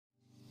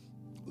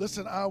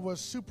Listen, I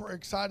was super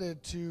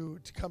excited to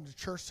come to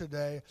church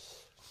today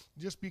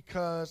just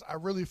because I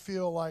really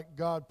feel like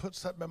God put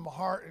something in my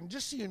heart. And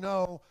just so you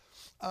know,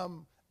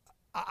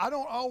 I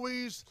don't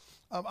always,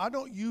 I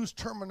don't use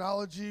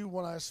terminology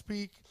when I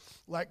speak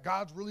like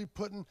God's really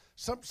putting,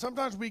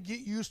 sometimes we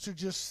get used to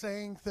just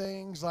saying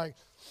things like,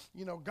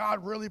 you know,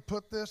 God really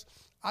put this.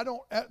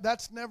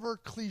 That's never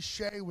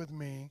cliche with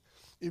me.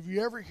 If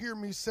you ever hear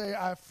me say,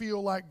 I feel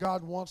like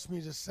God wants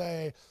me to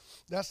say,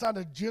 that's not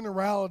a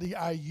generality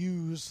I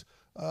use.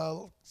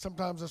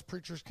 Sometimes us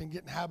preachers can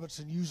get in habits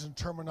of using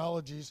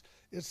terminologies.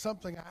 It's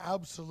something I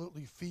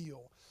absolutely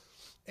feel.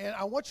 And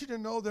I want you to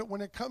know that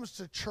when it comes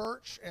to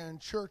church and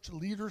church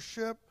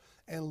leadership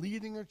and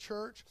leading a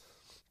church,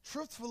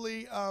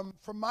 truthfully,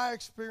 from my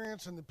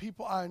experience and the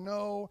people I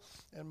know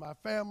and my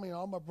family and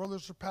all my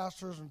brothers are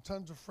pastors and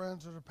tons of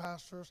friends that are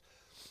pastors,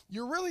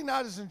 you're really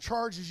not as in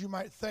charge as you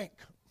might think.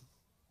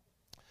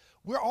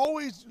 We're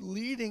always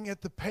leading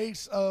at the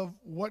pace of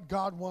what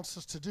God wants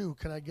us to do.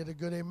 Can I get a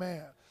good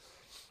amen?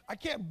 I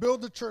can't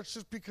build a church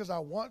just because I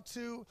want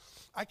to.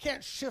 I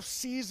can't shift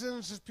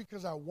seasons just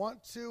because I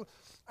want to.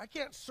 I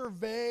can't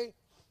survey,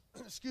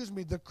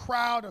 the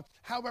crowd of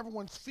how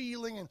everyone's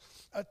feeling and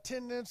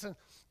attendance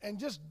and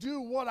just do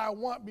what I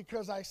want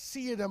because I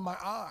see it in my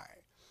eye.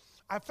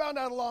 I found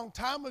out a long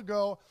time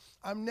ago,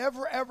 I'm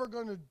never ever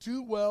going to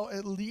do well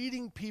at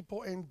leading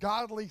people in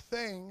godly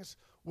things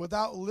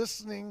without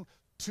listening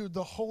to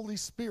the Holy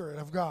Spirit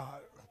of God,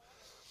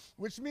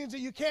 which means that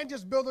you can't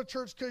just build a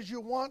church because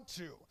you want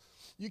to.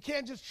 You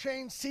can't just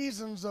change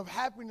seasons of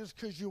happiness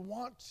because you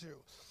want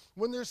to.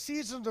 When there's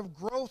seasons of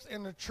growth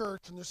in the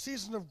church and there's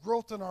seasons of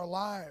growth in our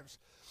lives,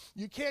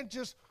 you can't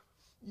just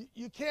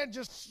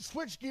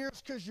switch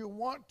gears because you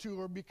want to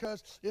or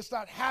because it's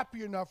not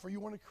happy enough or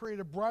you want to create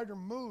a brighter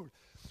mood.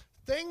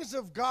 Things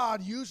of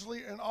God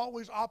usually and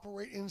always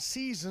operate in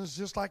seasons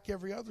just like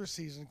every other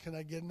season. Can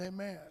I get an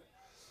amen?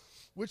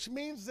 Which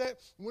means that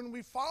when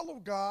we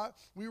follow God,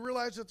 we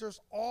realize that there's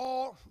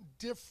all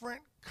different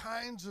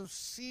kinds of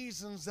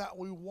seasons that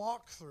we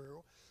walk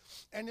through.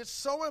 And it's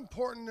so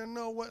important to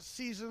know what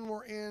season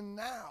we're in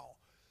now.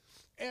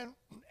 And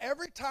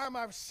every time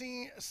I've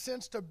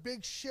sensed a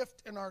big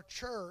shift in our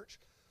church,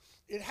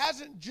 it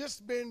hasn't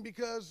just been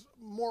because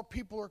more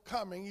people are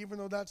coming, even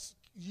though that's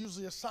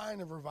usually a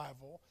sign of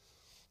revival.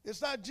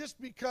 It's not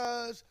just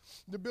because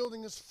the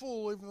building is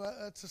full, even though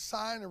that's a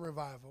sign of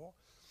revival.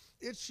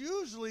 It's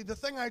usually the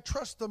thing I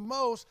trust the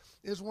most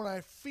is when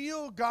I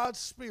feel God's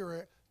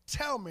Spirit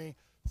tell me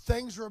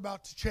things are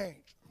about to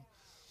change.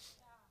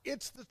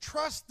 It's the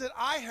trust that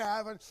I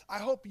have, and I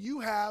hope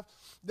you have,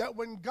 that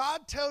when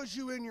God tells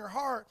you in your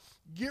heart,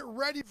 get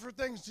ready for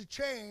things to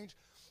change,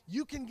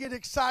 you can get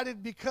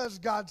excited because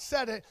God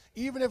said it,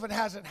 even if it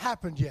hasn't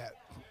happened yet.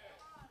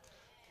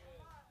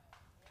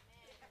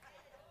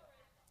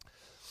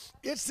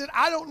 It's that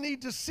I don't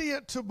need to see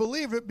it to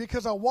believe it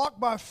because I walk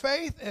by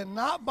faith and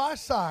not by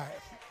sight.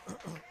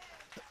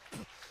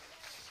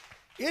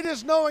 It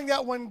is knowing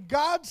that when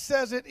God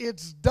says it,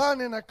 it's done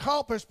and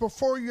accomplished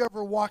before you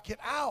ever walk it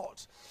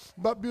out.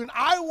 But when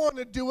I want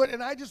to do it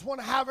and I just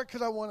want to have it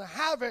because I want to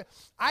have it,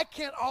 I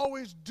can't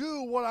always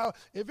do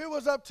if it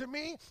was up to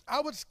me, I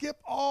would skip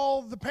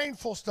all the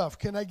painful stuff.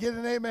 Can I get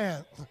an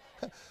amen?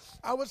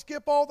 I would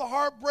skip all the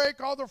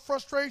heartbreak, all the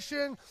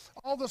frustration,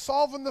 all the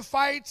solving the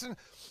fights and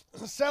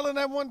settling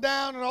everyone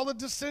down and all the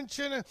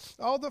dissension and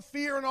all the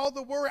fear and all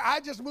the worry. I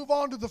just move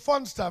on to the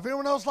fun stuff.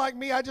 Anyone else like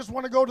me? I just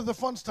want to go to the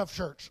fun stuff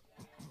church.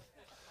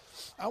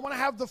 I want to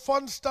have the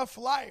fun stuff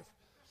life.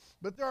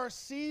 But there are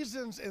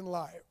seasons in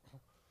life.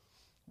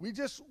 We've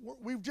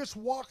just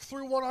walked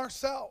through one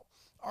ourselves.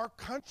 Our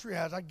country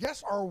has. I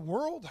guess our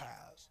world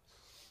has.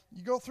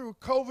 You go through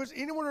COVID.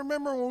 Anyone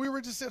remember when we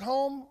were just at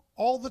home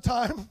all the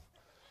time?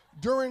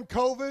 During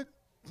COVID,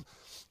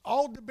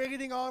 all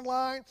debating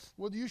online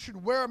whether you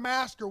should wear a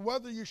mask or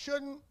whether you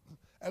shouldn't,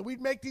 and we'd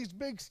make these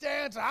big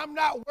stands. I'm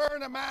not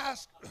wearing a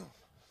mask.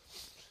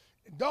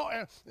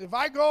 If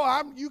I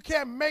go, you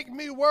can't make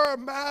me wear a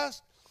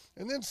mask.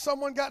 And then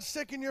someone got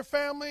sick in your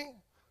family,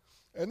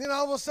 and then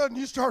all of a sudden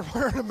you start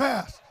wearing a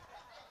mask.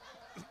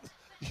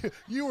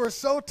 You were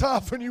so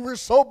tough and you were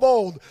so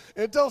bold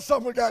until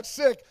someone got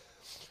sick.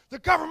 The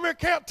government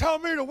can't tell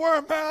me to wear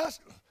a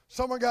mask.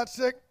 Someone got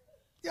sick.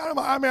 Yeah,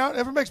 I mean,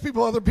 if it makes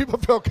other people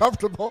feel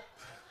comfortable,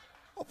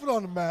 I'll put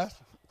on a mask.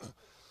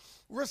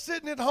 We're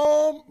sitting at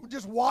home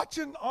just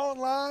watching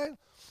online.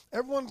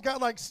 Everyone's got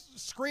like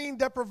screen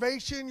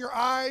deprivation, your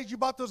eyes. You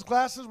bought those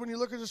glasses when you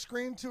look at the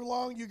screen too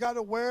long, you got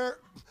to wear it.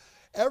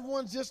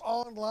 Everyone's just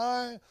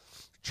online.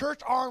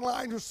 Church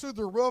online was through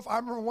the roof. I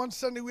remember one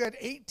Sunday we had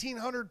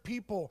 1,800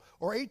 people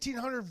or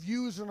 1,800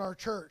 views in our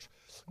church.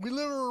 We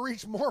literally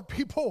reached more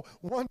people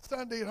one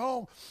Sunday at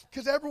home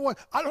because everyone,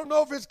 I don't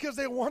know if it's because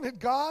they wanted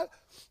God,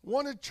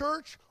 wanted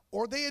church,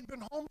 or they had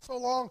been home so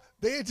long,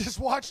 they had just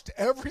watched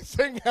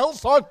everything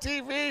else on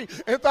TV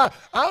and thought,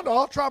 I don't know,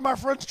 I'll try my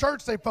friend's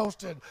church they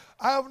posted.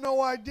 I have no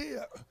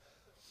idea.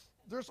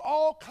 There's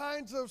all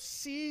kinds of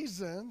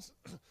seasons,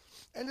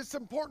 and it's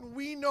important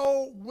we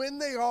know when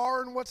they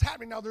are and what's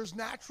happening. Now, there's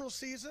natural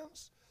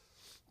seasons.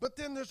 But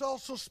then there's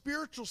also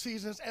spiritual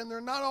seasons, and they're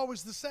not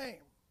always the same.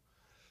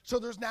 So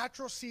there's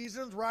natural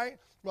seasons, right?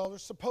 Well,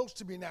 there's supposed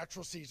to be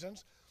natural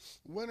seasons.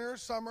 Winter,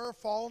 summer,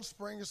 fall, and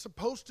spring is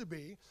supposed to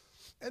be.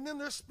 And then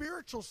there's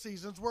spiritual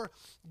seasons where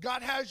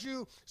God has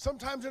you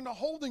sometimes in a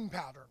holding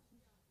pattern.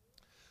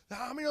 Now,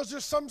 how many knows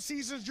there's some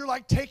seasons you're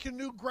like taking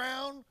new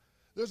ground?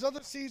 There's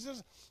other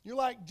seasons you're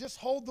like, just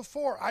hold the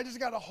fort. I just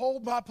got to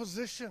hold my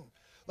position.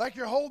 Like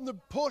you're holding the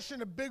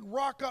pushing a big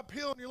rock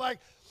uphill, and you're like,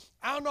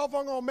 I don't know if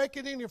I'm going to make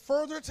it any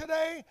further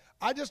today.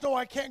 I just know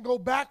I can't go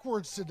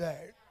backwards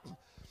today.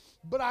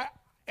 But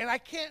I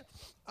can't,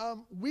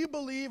 we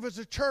believe as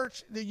a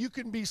church that you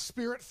can be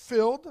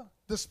spirit-filled,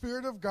 the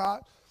Spirit of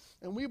God,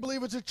 and we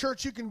believe as a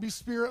church you can be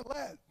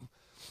spirit-led.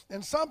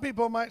 And some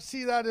people might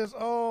see that as,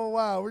 oh,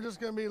 wow, we're just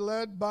going to be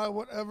led by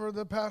whatever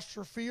the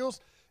pastor feels.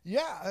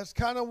 Yeah, that's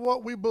kind of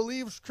what we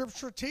believe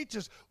Scripture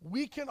teaches.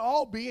 We can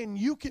all be, and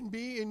you can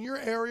be in your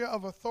area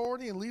of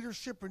authority and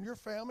leadership in your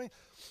family.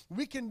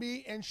 We can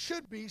be and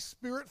should be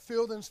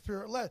spirit-filled and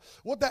spirit-led.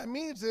 What that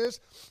means is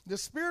the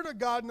Spirit of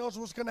God knows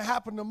what's going to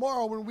happen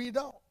tomorrow when we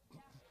don't.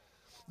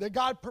 That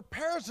God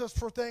prepares us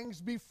for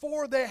things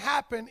before they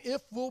happen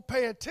if we'll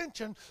pay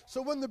attention.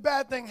 So when the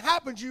bad thing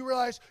happens, you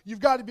realize, you've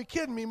got to be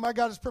kidding me. My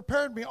God has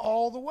prepared me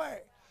all the way.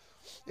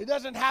 It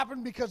doesn't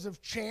happen because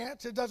of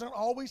chance. It doesn't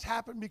always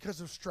happen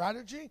because of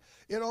strategy.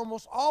 It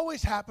almost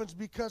always happens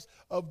because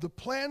of the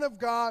plan of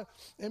God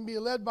and be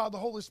led by the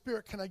Holy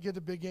Spirit. Can I get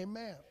a big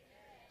amen?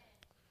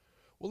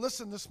 Well,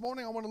 listen, this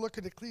morning I want to look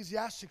at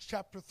Ecclesiastes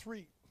chapter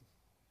 3.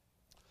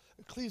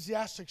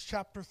 Ecclesiastes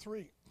chapter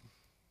 3.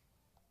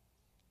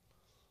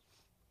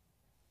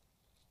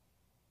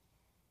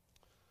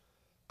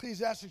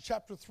 Ecclesiastes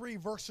chapter 3,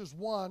 verses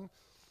 1.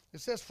 It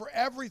says, for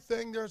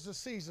everything there's a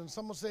season.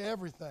 Someone say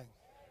everything.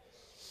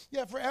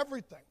 Yeah, for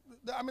everything.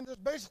 I mean, there's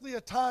basically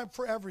a time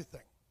for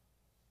everything.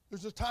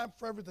 There's a time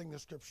for everything, the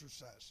Scripture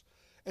says.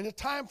 And a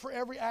time for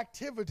every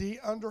activity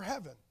under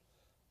heaven.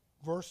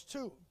 Verse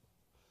 2.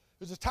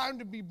 There's a time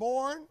to be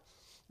born.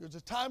 There's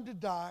a time to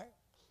die.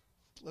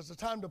 There's a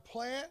time to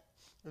plant.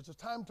 There's a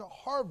time to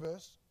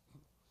harvest.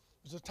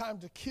 There's a time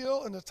to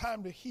kill and a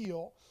time to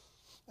heal.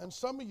 And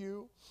some of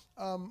you,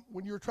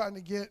 when you were trying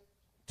to get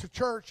to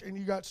church and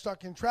you got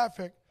stuck in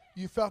traffic,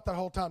 you felt that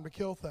whole time to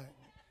kill thing.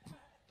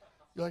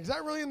 You're like, is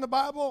that really in the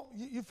Bible?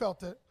 You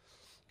felt it.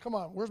 Come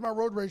on, where's my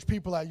road rage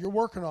people at? You're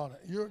working on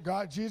it.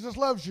 God, Jesus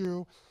loves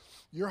you.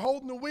 You're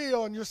holding the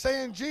wheel and you're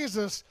saying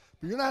Jesus,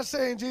 but you're not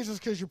saying Jesus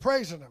because you're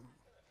praising him.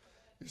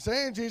 You're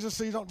saying Jesus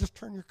so you don't just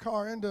turn your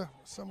car into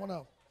someone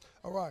else.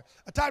 All right.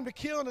 A time to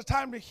kill and a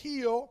time to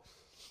heal.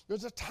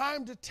 There's a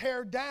time to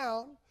tear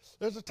down.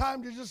 There's a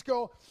time to just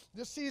go,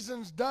 this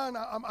season's done.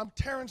 I'm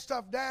tearing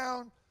stuff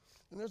down.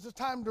 And there's a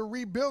time to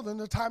rebuild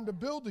and a time to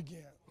build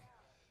again.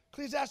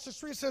 Ecclesiastes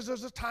 3 says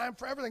there's a time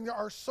for everything. There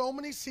are so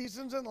many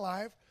seasons in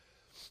life.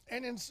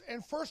 And in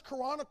 1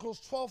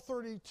 Chronicles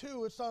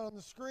 12:32, it's not on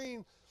the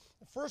screen.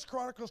 1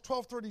 Chronicles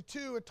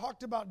 12:32, it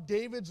talked about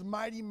David's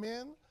mighty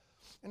men.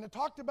 And it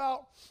talked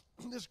about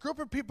this group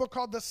of people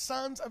called the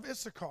sons of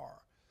Issachar.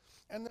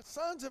 And the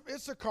sons of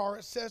Issachar,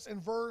 it says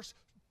in verse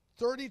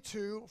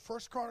 32, 1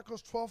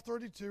 Chronicles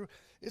 12:32,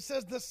 it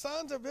says the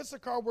sons of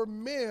Issachar were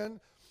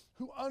men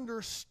who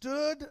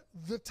understood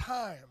the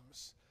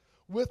times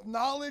with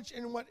knowledge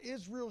in what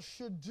Israel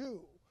should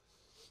do.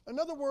 In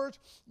other words,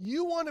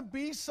 you want to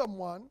be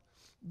someone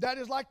that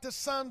is like the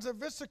sons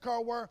of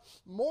Issachar, where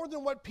more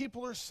than what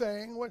people are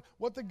saying,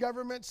 what the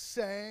government's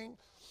saying,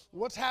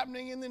 what's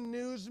happening in the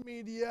news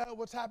media,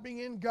 what's happening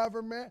in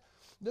government,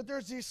 that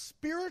there's these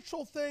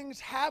spiritual things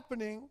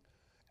happening,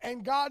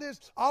 and God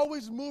is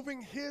always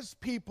moving his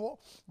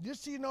people.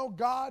 Just so you know,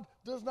 God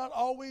does not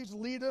always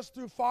lead us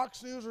through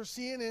Fox News or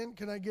CNN.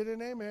 Can I get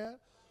an amen?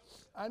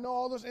 I know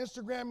all those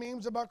Instagram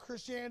memes about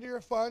Christianity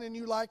are fun, and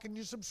you like and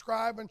you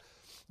subscribe, and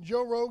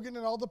Joe Rogan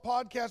and all the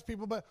podcast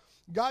people, but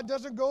God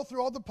doesn't go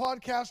through all the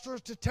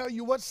podcasters to tell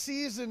you what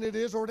season it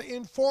is or to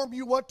inform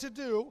you what to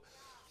do.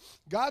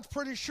 God's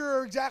pretty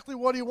sure exactly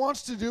what he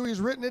wants to do.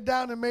 He's written it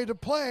down and made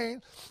it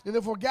plain. And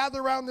if we'll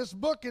gather around this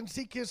book and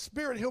seek his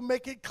Spirit, he'll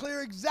make it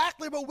clear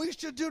exactly what we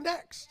should do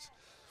next.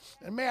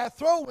 And may I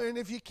throw in,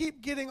 if you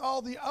keep getting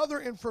all the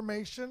other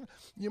information,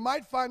 you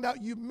might find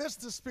out you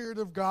missed the Spirit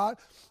of God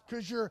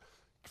because you're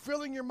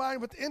filling your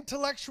mind with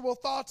intellectual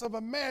thoughts of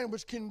a man,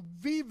 which can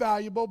be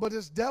valuable, but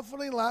it's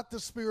definitely not the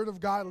Spirit of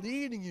God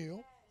leading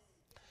you.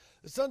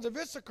 The sons of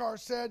Issachar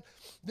said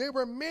they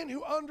were men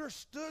who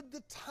understood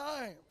the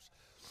times.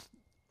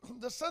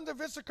 The sons of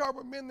Issachar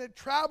were men that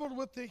traveled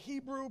with the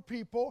Hebrew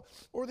people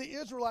or the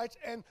Israelites,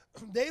 and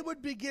they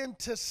would begin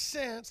to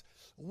sense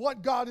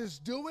what God is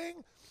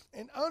doing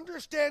and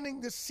understanding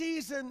the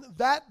season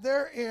that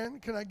they're in.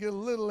 Can I get a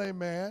little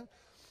amen?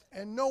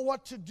 And know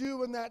what to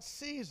do in that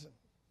season.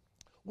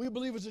 We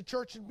believe as a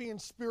church in being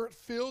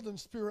spirit-filled and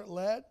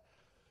spirit-led.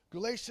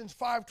 Galatians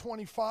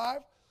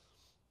 5:25,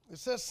 it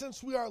says,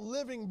 since we are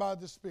living by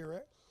the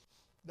Spirit,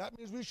 that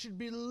means we should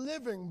be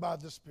living by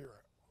the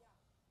Spirit.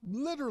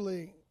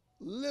 Literally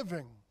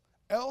living.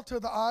 L to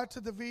the I to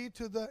the V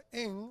to the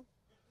ing.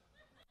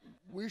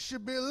 We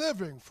should be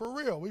living, for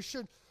real. We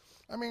should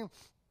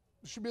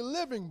be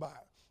living by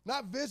it.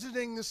 Not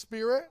visiting the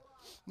Spirit.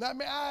 Not,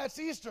 it's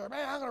Easter.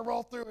 Man, I'm going to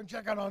roll through and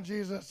check out on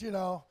Jesus,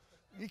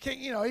 He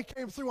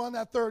came through on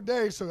that third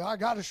day, so I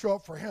got to show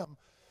up for him.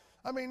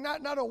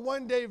 Not a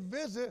one-day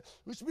visit.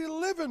 We should be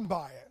living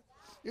by it.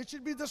 It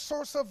should be the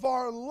source of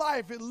our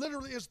life. It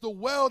literally is the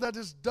well that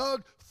is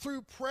dug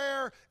through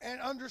prayer and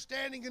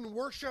understanding and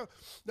worship.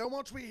 That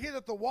once we hit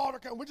at the water,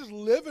 we're just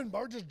living by,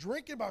 we're just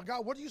drinking about,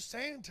 God, what are you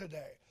saying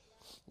today?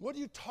 What are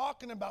you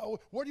talking about?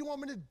 What do you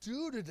want me to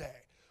do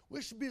today?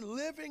 We should be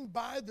living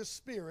by the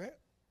Spirit.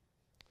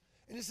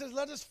 And it says,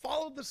 let us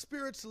follow the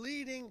Spirit's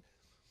leading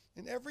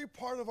in every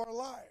part of our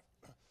life.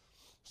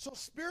 So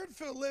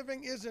Spirit-filled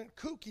living isn't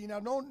kooky. Now,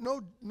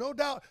 no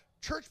doubt,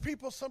 church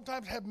people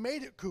sometimes have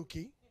made it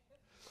kooky.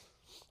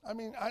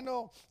 I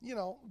know,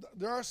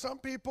 there are some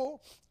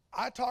people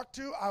I talk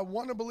to, I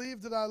want to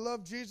believe that I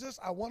love Jesus.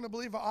 I want to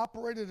believe I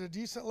operate at a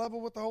decent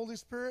level with the Holy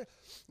Spirit.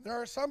 There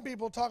are some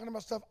people talking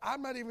about stuff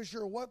I'm not even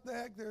sure what the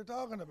heck they're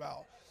talking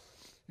about.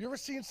 You ever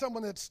seen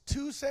someone that's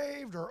too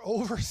saved or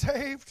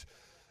over-saved?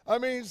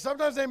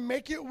 Sometimes they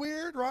make it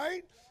weird,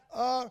 right?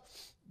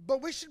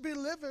 But we should be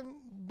living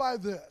by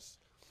this.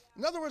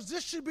 In other words,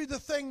 this should be the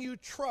thing you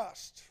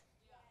trust.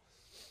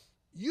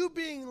 You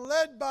being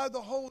led by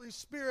the Holy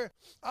Spirit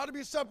ought to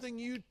be something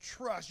you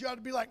trust. You ought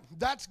to be like,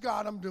 that's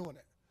God, I'm doing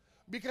it.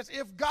 Because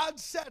if God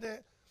said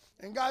it,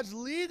 and God's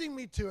leading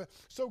me to it,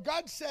 so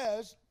God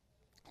says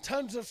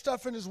tons of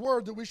stuff in his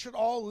word that we should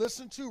all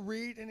listen to,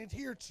 read, and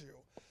adhere to.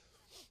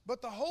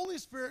 But the Holy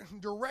Spirit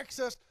directs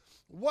us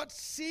what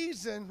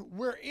season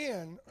we're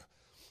in,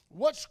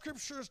 what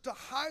scriptures to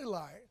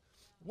highlight,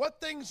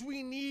 what things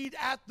we need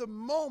at the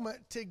moment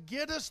to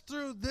get us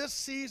through this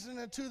season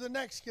and to the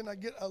next. Can I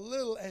get a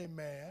little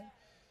amen?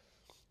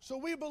 So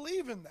we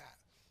believe in that.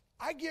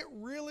 I get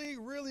really,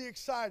 really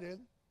excited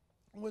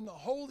when the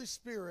Holy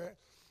Spirit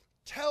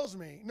tells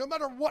me, no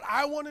matter what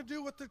I want to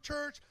do with the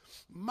church,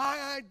 my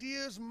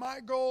ideas,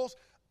 my goals,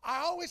 I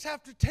always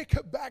have to take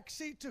a back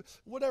seat to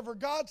whatever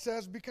God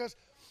says, because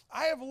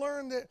I have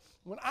learned that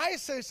when I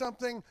say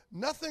something,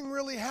 nothing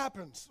really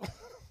happens.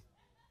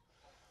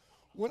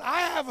 When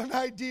I have an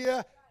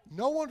idea,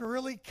 no one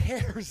really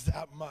cares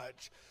that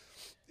much.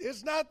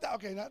 It's not that,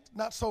 okay,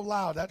 not so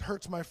loud. That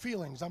hurts my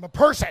feelings. I'm a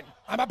person.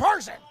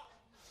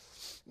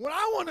 When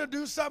I want to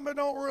do something, it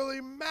don't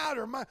really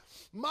matter. My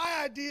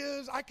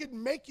ideas, I could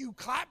make you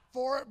clap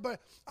for it,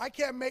 but I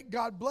can't make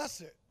God bless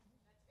it.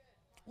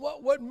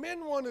 What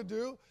men want to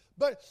do,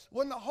 but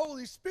when the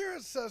Holy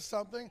Spirit says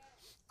something,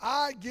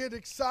 I get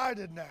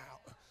excited now.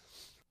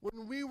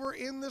 When we were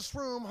in this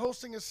room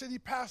hosting a city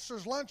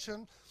pastor's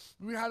luncheon,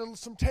 we had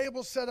some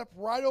tables set up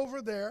right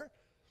over there,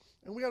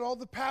 and we had all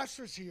the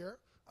pastors here.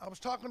 I was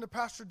talking to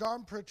Pastor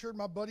Don Pritchard,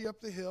 my buddy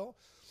up the hill.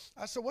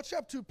 I said, "What you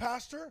up to,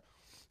 Pastor?"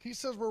 He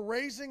says, "We're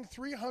raising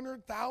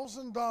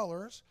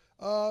 $300,000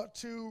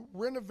 to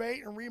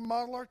renovate and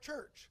remodel our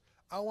church."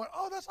 I went,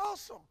 "Oh, that's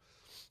awesome."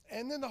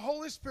 And then the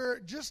Holy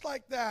Spirit, just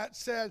like that,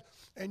 said,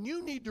 "And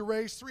you need to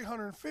raise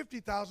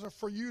 $350,000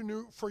 for your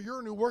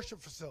new worship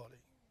facility."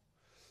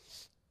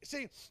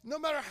 See, no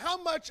matter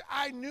how much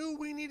I knew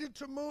we needed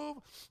to move,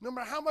 no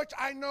matter how much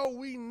I know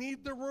we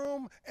need the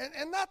room,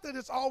 and not that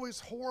it's always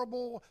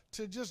horrible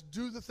to just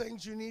do the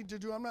things you need to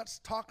do. I'm not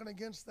talking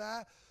against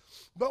that.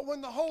 But when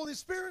the Holy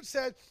Spirit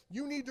said,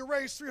 you need to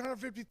raise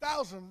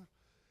 $350,000,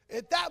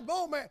 at that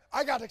moment,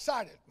 I got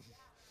excited.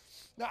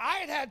 Now, I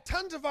had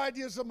tons of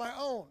ideas of my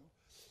own,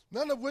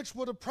 none of which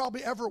would have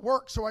probably ever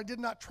worked, so I did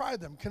not try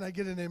them. Can I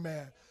get an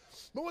amen?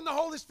 But when the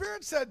Holy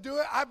Spirit said do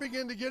it, I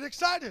began to get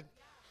excited.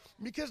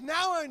 Because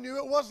now I knew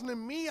it wasn't a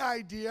me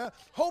idea,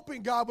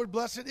 hoping God would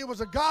bless it. It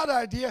was a God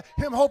idea,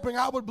 him hoping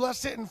I would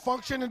bless it and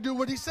function and do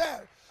what he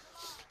said.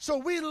 So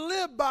we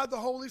live by the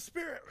Holy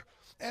Spirit.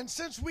 And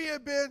since we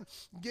have been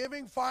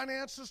giving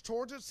finances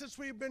towards it, since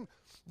we've been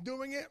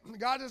doing it,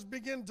 God has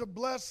begun to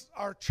bless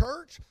our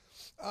church.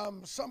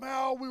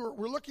 Somehow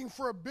we're looking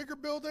for a bigger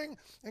building,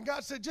 and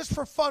God said, just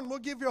for fun, we'll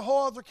give you a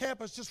whole other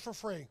campus just for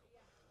free.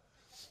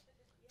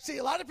 See,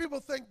 a lot of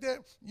people think that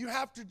you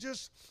have to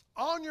just,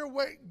 on your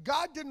way,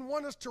 God didn't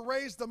want us to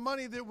raise the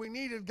money that we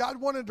needed. God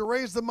wanted to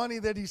raise the money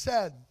that he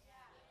said.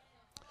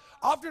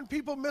 Often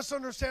people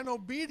misunderstand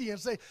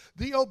obedience.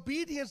 The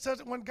obedience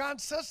says when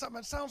God says something,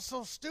 it sounds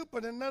so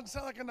stupid and doesn't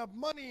sound like enough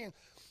money, and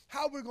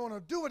how we're going to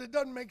do it, it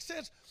doesn't make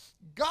sense.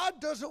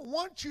 God doesn't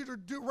want you to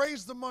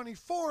raise the money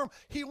for him.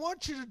 He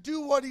wants you to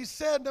do what he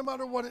said no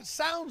matter what it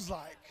sounds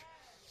like.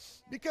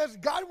 Because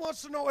God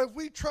wants to know if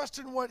we trust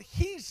in what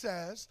he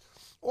says,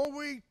 or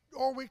we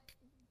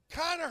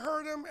kind of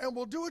heard him and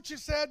we'll do what you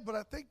said, but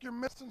I think you're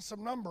missing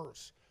some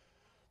numbers.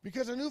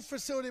 Because a new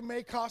facility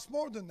may cost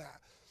more than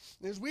that.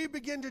 As we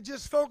begin to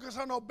just focus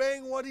on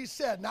obeying what he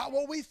said, not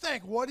what we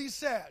think, what he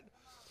said.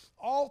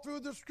 All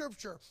through the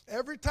scripture,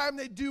 every time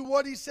they do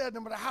what he said,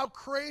 no matter how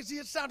crazy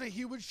it sounded,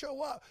 he would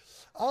show up.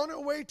 On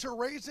our way to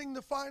raising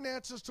the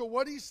finances to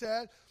what he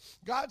said,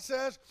 God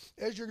says,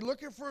 as you're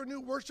looking for a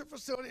new worship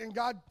facility, and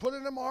God put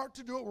it in my heart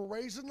to do it, we're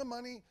raising the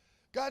money.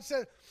 God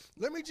said,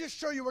 let me just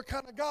show you what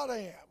kind of God I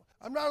am.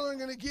 I'm not only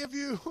going to give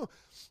you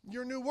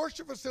your new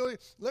worship facility,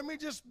 let me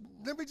just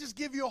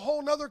give you a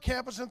whole nother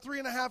campus in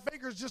 3.5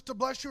 acres just to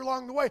bless you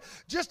along the way,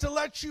 just to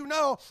let you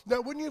know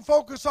that when you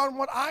focus on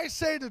what I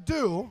say to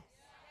do,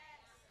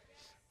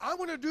 I'm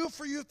going to do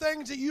for you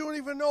things that you don't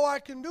even know I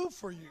can do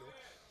for you.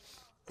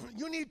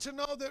 You need to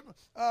know that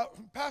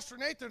Pastor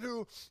Nathan,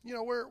 who, you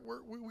know,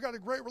 we got a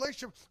great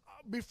relationship,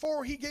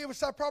 before he gave us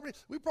that property,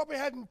 we probably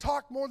hadn't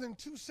talked more than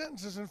 2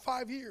 sentences in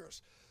 5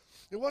 years.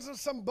 It wasn't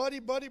some buddy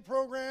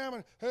program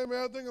and, hey,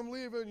 man, I think I'm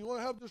leaving. You want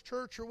to have this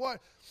church or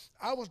what?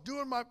 I was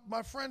doing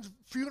my friend's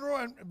funeral,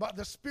 and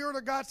the Spirit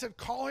of God said,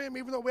 call him,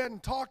 even though we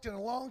hadn't talked in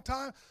a long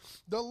time.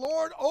 The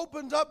Lord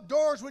opens up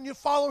doors when you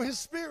follow his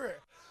Spirit.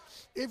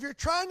 If you're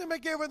trying to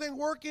make everything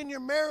work in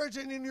your marriage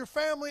and in your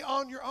family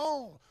on your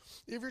own,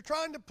 if you're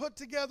trying to put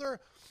together,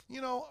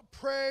 you know,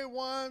 pray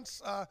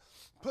once,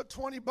 put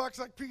 $20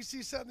 like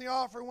PC said in the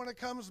offering when it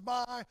comes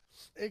by,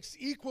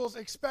 equals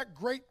expect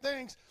great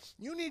things.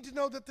 You need to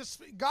know that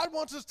God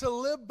wants us to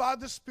live by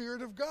the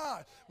Spirit of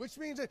God, which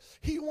means that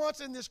he wants,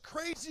 in this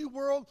crazy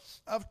world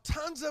of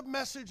tons of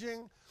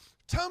messaging,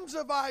 tons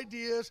of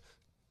ideas,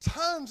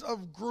 tons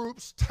of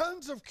groups,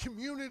 tons of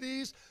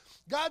communities,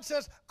 God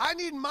says, I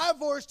need my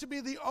voice to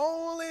be the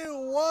only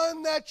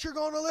one that you're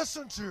going to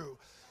listen to.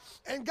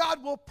 And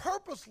God will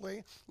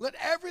purposely let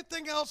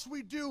everything else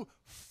we do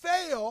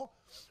fail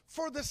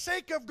for the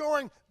sake of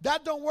going,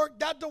 that don't work,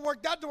 that don't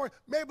work, that don't work.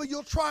 Maybe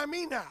you'll try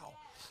me now.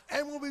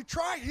 And when we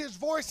try his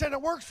voice and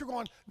it works, we're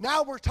going,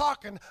 now we're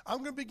talking. I'm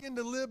going to begin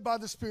to live by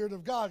the Spirit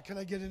of God. Can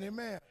I get an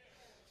amen?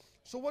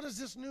 So what is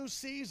this new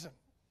season?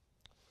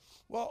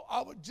 Well,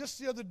 just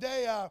the other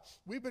day,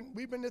 we've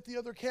been at the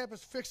other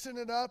campus fixing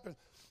it up and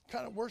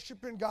kind of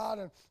worshiping God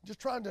and just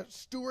trying to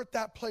steward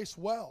that place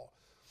well.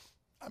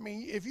 I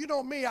mean, if you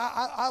know me,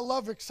 I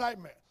love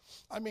excitement.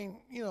 I mean,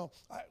 you know,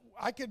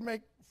 I could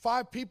make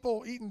 5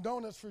 people eating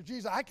donuts for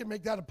Jesus. I could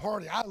make that a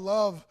party. I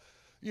love,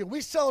 you know,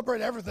 we celebrate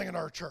everything in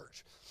our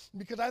church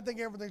because I think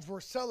everything's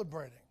worth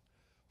celebrating.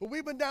 But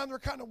we've been down there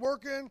kind of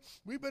working.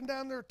 We've been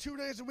down there 2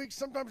 days a week,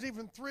 sometimes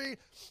even 3,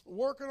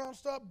 working on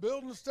stuff,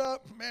 building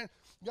stuff. Man,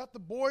 got the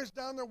boys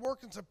down there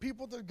working. Some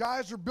people, the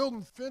guys are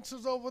building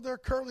fences over there.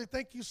 Curly,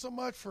 thank you so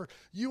much for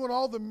you and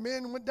all the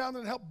men went down there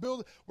and helped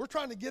build it. We're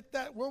trying to get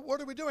that. What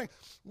are we doing?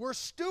 We're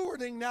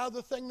stewarding now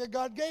the thing that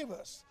God gave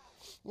us.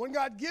 When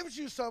God gives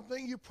you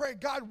something, you pray,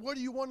 God, what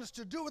do you want us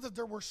to do with it?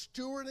 That we're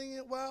stewarding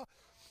it well.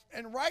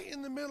 And right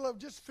in the middle of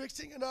just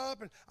fixing it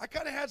up, and I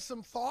kind of had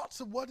some thoughts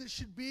of what it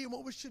should be and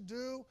what we should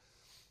do.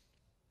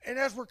 And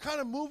as we're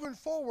kind of moving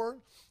forward,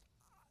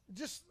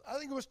 just, I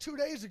think it was 2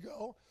 days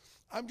ago,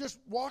 I'm just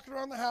walking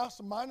around the house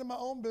and minding my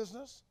own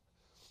business,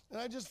 and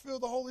I just feel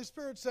the Holy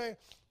Spirit say,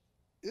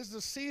 this is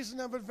a season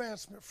of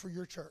advancement for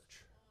your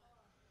church.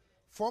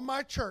 For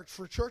my church,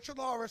 for Church of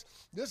Lawrence,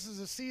 this is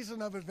a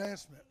season of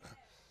advancement.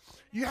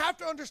 You have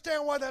to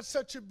understand why that's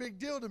such a big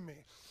deal to me.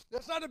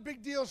 That's not a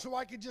big deal so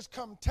I could just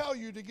come tell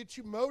you to get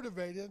you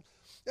motivated.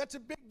 That's a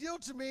big deal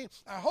to me.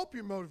 I hope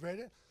you're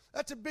motivated.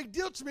 That's a big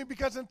deal to me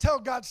because until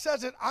God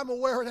says it, I'm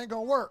aware it ain't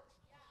going to work.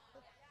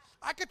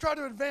 I could try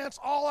to advance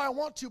all I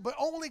want to, but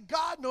only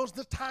God knows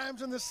the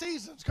times and the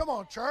seasons. Come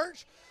on,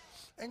 church.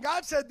 And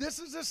God said this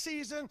is a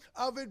season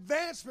of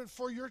advancement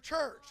for your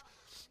church.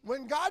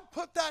 When God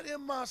put that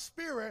in my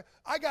spirit,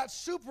 I got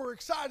super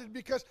excited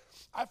because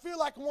I feel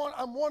like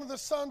I'm one of the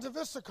sons of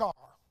Issachar.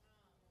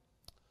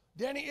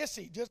 Danny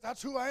Issy,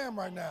 that's who I am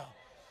right now.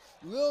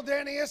 Little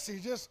Danny Issy,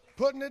 just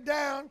putting it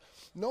down,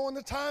 knowing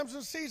the times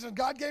and seasons.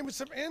 God gave me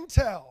some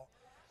intel.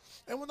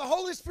 And when the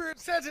Holy Spirit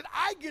says it,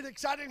 I get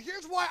excited. And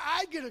here's why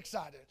I get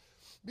excited.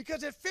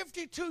 Because at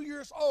 52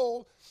 years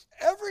old,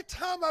 every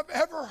time I've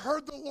ever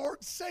heard the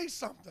Lord say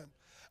something,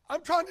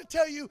 I'm trying to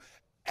tell you,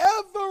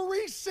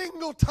 every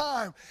single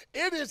time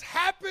it has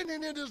happened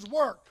and it has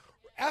worked.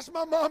 Ask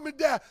my mom and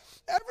dad.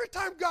 Every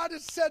time God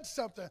has said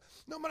something,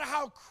 no matter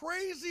how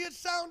crazy it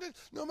sounded,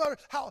 no matter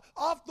how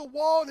off the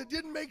wall and it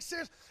didn't make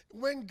sense,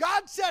 when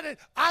God said it,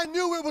 I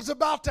knew it was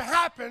about to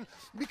happen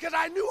because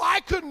I knew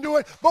I couldn't do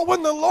it. But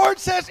when the Lord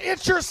says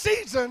it's your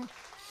season,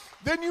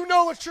 then you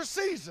know it's your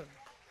season.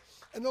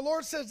 And the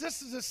Lord says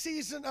this is a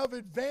season of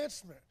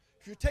advancement.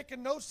 If you're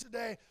taking notes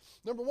today,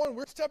 number one,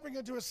 we're stepping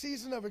into a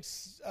season of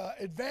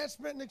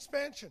advancement and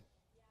expansion.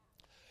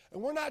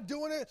 And we're not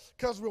doing it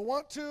because we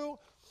want to.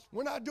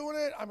 We're not doing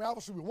it, I mean,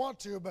 obviously we want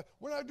to, but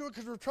we're not doing it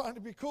because we're trying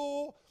to be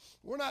cool.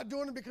 We're not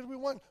doing it because we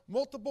want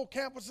multiple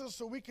campuses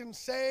so we can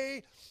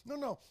say,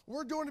 no.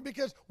 We're doing it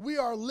because we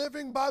are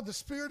living by the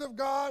Spirit of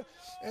God,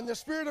 and the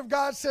Spirit of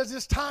God says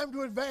it's time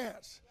to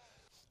advance.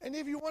 And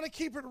if you want to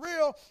keep it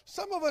real,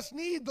 some of us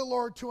need the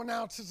Lord to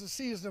announce it's a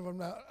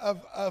season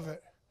of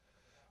it.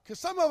 Because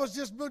some of us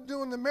just been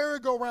doing the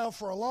merry-go-round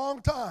for a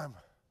long time.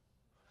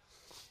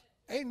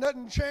 Ain't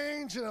nothing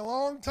changed in a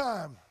long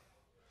time.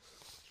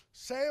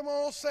 Same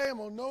old,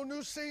 no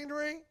new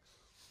scenery,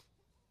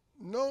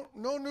 no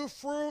new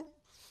fruit,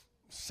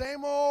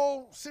 same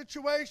old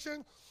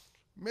situation.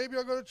 Maybe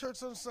I'll go to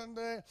church on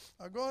Sunday,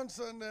 I'll go on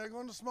Sunday, I'll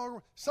go in the small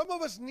group. Some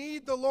of us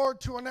need the Lord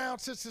to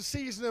announce it's a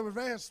season of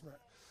advancement.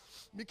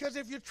 Because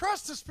if you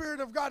trust the Spirit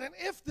of God, and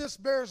if this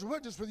bears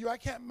witness with you, I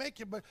can't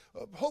make it, but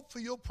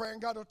hopefully you'll pray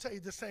and God will tell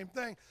you the same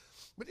thing.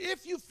 But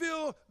if you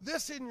feel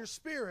this in your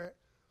spirit,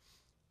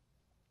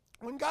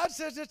 when God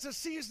says it's a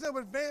season of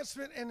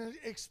advancement and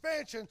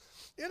expansion,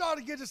 it ought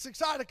to get us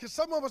excited, because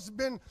some of us have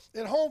been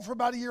at home for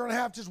about a year and a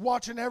half just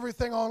watching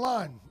everything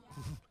online.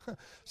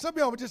 Some of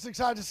y'all were just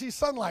excited to see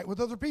sunlight with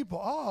other people.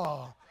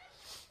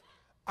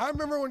 I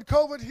remember when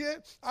COVID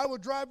hit, I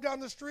would drive down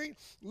the street.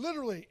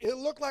 Literally, it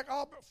looked like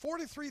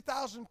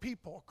 43,000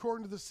 people,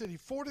 according to the city.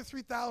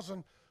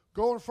 43,000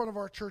 go in front of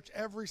our church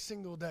every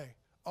single day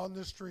on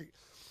this street.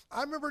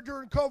 I remember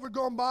during COVID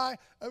going by,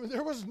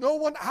 there was no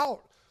one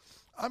out.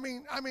 I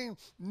mean,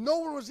 no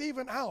one was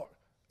even out.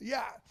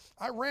 Yeah,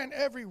 I ran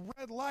every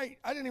red light.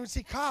 I didn't even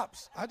see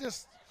cops. I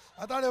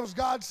thought it was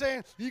God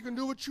saying, you can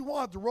do what you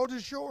want. The road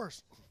is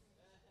yours.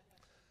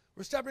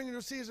 We're stepping into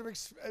a season of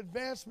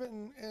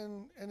advancement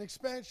and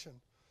expansion.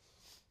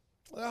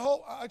 And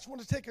I just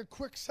want to take a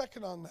quick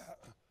second on that.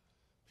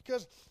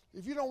 Because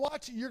if you don't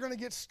watch it, you're going to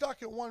get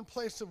stuck at one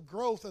place of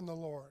growth in the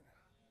Lord.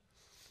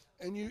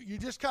 And you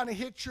just kind of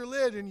hit your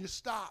lid and you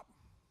stop.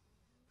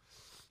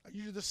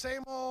 You do the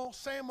same old,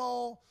 same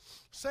old,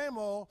 same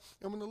old.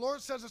 And when the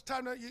Lord says it's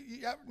time,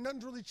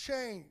 nothing's really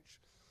changed.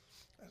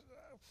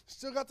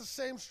 Still got the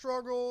same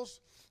struggles.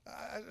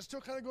 I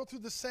still kind of go through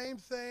the same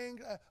thing.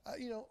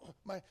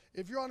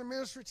 If you're on a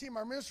ministry team,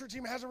 our ministry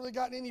team hasn't really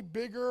gotten any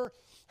bigger.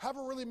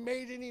 Haven't really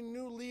made any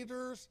new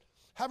leaders.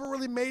 Haven't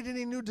really made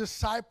any new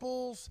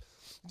disciples.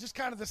 Just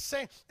kind of the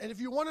same. And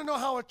if you want to know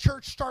how a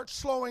church starts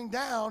slowing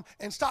down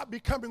and stop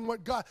becoming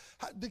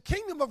the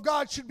kingdom of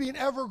God should be an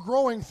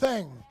ever-growing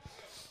thing.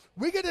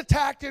 We get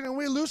attacked and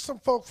we lose some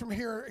folk from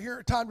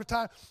here time to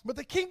time. But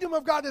the kingdom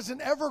of God is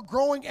an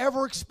ever-growing,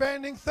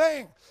 ever-expanding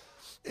thing.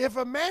 If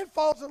a man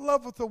falls in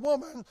love with a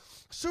woman,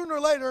 sooner or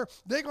later,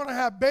 they're going to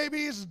have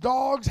babies,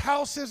 dogs,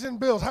 houses, and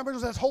bills. How many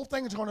knows that whole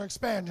thing is going to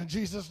expand in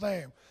Jesus'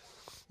 name?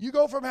 You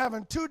go from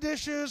having 2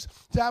 dishes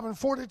to having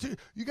 42.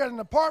 You got an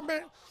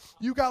apartment,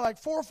 you got like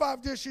 4 or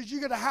 5 dishes, you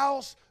get a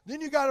house,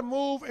 then you got to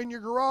move, and your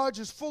garage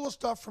is full of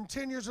stuff from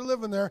 10 years of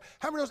living there.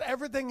 How many knows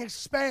everything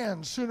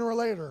expands sooner or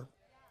later?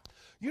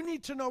 You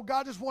need to know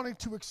God is wanting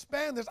to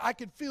expand this. I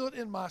can feel it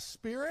in my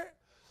spirit.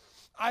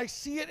 I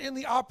see it in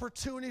the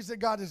opportunities that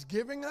God is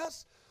giving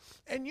us.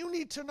 And you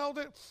need to know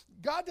that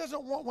God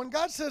doesn't want, when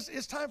God says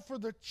it's time for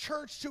the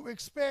church to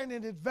expand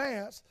and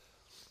advance,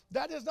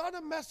 that is not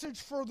a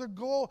message for the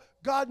goal.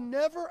 God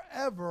never,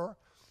 ever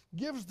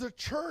gives the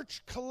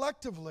church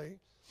collectively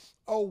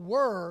a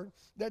word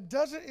that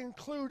doesn't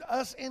include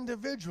us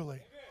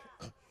individually.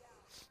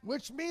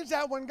 Which means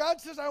that when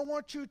God says, I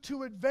want you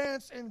to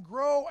advance and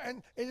grow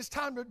and it is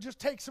time to just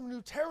take some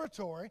new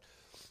territory,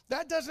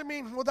 that doesn't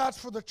mean, well, that's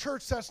for the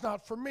church, that's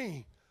not for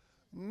me.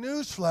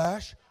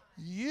 Newsflash,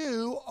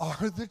 you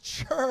are the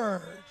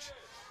church.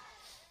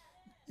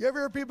 You ever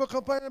hear people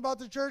complaining about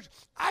the church?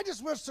 I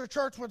just wish the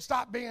church would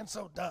stop being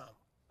so dumb.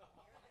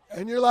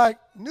 And you're like,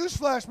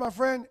 newsflash, my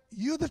friend,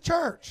 you the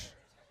church.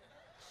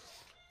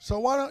 So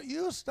why don't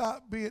you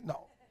stop being,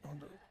 no,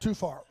 too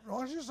far. Why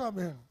don't you stop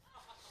being?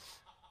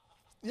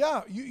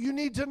 Yeah, you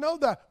need to know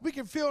that. We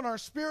can feel in our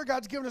spirit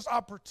God's given us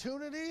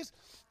opportunities.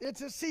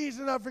 It's a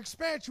season of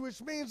expansion,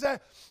 which means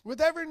that with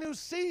every new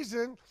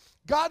season,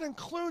 God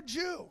includes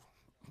you.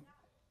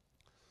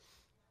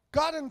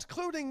 God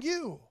including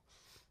you.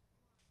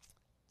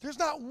 There's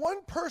not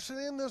one person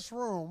in this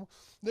room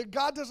that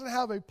God doesn't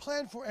have a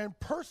plan for and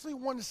personally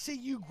want to see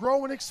you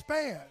grow and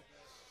expand.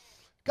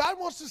 God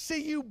wants to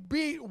see you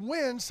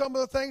win some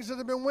of the things that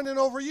have been winning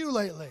over you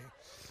lately.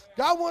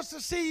 God wants to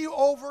see you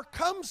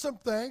overcome some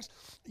things.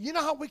 You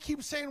know how we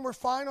keep saying we're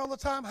fine all the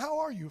time? How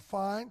are you?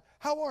 Fine.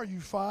 How are you?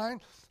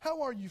 Fine.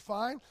 How are you?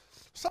 Fine.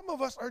 Some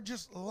of us are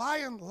just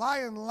lying.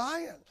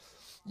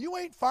 You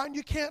ain't fine.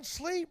 You can't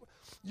sleep.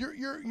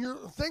 Your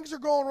things are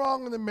going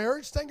wrong in the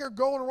marriage. Things are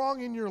going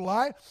wrong in your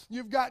life.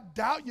 You've got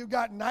doubt. You've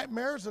got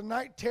nightmares and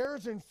night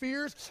terrors and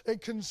fears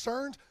and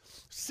concerns.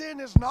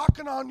 Sin is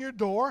knocking on your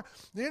door.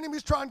 The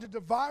enemy's trying to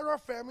divide our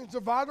families,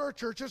 divide our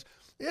churches.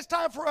 It's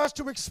time for us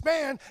to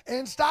expand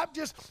and stop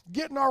just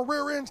getting our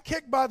rear ends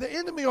kicked by the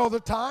enemy all the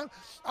time.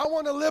 I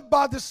want to live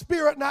by the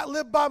Spirit, not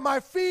live by my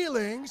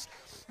feelings,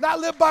 not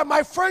live by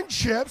my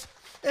friendships,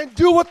 and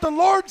do what the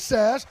Lord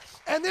says.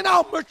 And then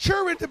I'll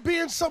mature into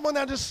being someone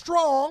that is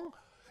strong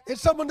and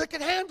someone that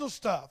can handle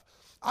stuff.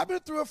 I've been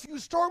through a few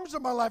storms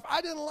in my life.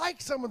 I didn't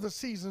like some of the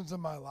seasons in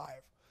my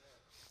life.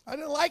 I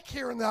didn't like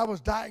hearing that I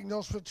was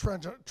diagnosed with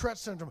Tourette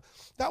syndrome.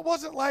 That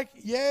wasn't like,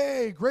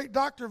 yay, great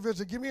doctor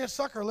visit, give me a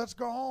sucker, let's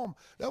go home.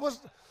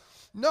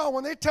 No,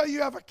 when they tell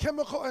you have a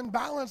chemical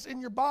imbalance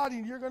in your body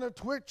and you're going to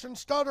twitch and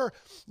stutter,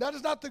 that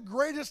is not the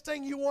greatest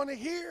thing you want to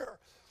hear.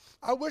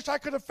 I wish I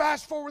could have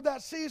fast forwarded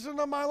that season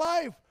of my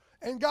life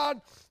and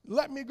God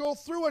let me go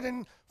through it.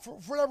 And for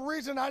whatever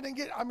reason,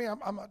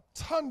 I'm a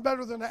ton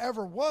better than I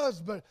ever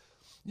was, but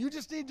you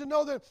just need to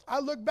know that I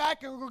look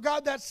back and go,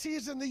 God, that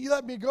season that you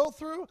let me go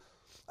through,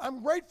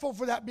 I'm grateful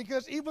for that,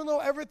 because even though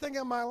everything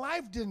in my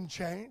life didn't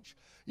change,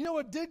 you know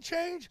what did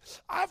change?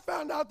 I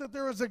found out that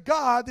there is a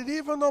God that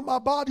even though my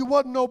body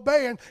wasn't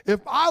obeying, if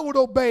I would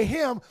obey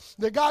him,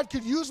 that God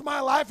could use my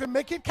life and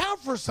make it count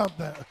for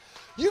something.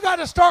 You got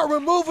to start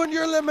removing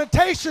your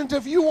limitations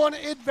if you want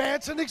to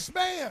advance and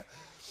expand.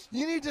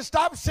 You need to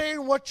stop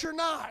saying what you're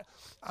not.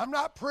 I'm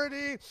not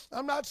pretty.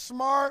 I'm not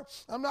smart.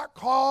 I'm not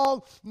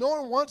called. No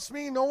one wants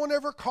me. No one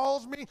ever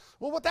calls me.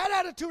 Well, with that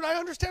attitude, I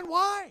understand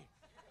why.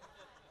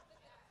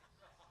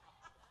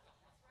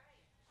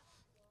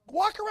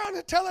 Walk around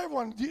and tell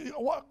everyone,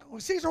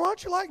 Caesar, why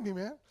don't you like me,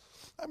 man?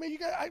 I mean, you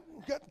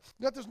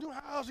got this new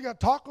house. You got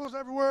tacos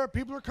everywhere.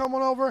 People are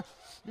coming over.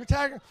 You're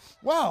tagging.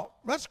 Wow,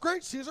 that's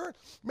great, Caesar.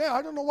 Man,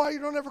 I don't know why you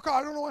don't ever call.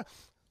 I don't know why.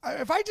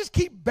 If I just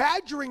keep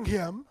badgering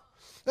him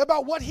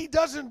about what he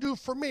doesn't do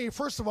for me,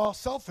 first of all,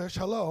 selfish,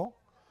 hello.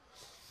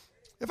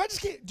 If I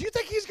just keep, do you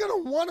think he's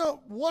going to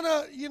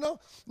wanna,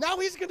 now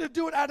he's going to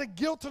do it out of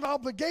guilt and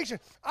obligation.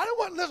 I don't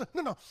want, listen,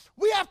 no.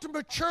 We have to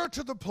mature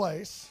to the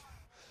place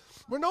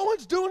where no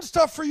one's doing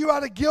stuff for you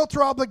out of guilt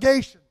or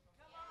obligation.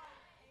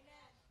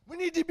 We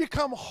need to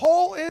become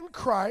whole in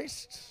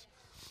Christ,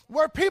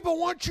 where people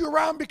want you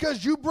around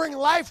because you bring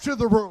life to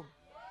the room.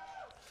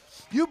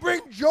 You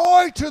bring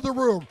joy to the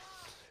room.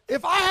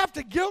 If I have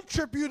to guilt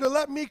trip you to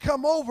let me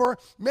come over,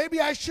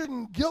 maybe I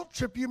shouldn't guilt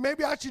trip you.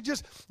 Maybe I should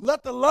just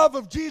let the love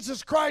of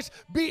Jesus Christ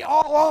be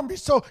all on me.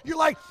 So you're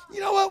like,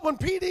 you know what, when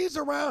PD's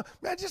around,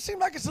 man, it just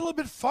seems like it's a little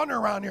bit fun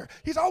around here.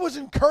 He's always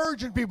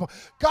encouraging people.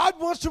 God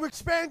wants to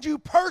expand you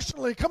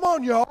personally. Come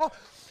on, y'all.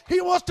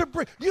 He wants to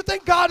bring, you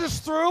think God is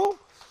through?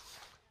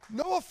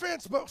 No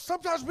offense, but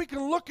sometimes we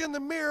can look in the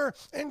mirror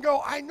and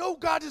go, I know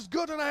God is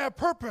good and I have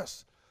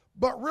purpose.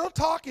 But real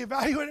talk,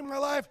 evaluating my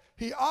life,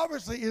 he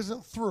obviously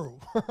isn't through.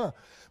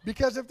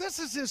 Because if this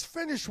is his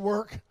finished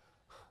work,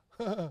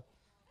 all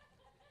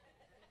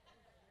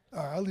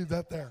right, I'll leave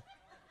that there.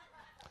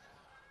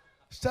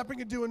 Stepping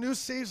into a new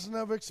season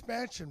of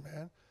expansion,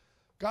 man.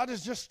 God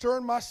has just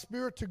stirred my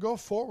spirit to go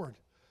forward.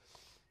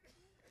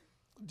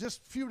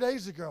 Just a few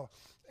days ago.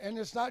 And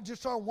it's not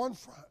just on one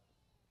front.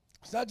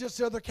 It's not just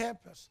the other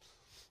campus.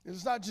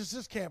 It's not just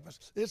this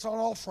campus. It's on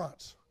all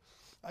fronts.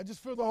 I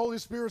just feel the Holy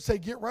Spirit say,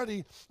 get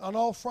ready on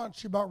all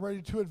fronts. You're about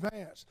ready to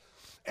advance.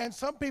 And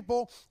some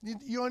people,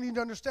 you need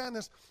to understand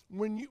this.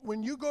 When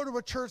you go to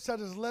a church that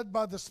is led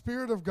by the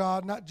Spirit of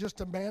God, not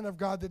just a man of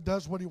God that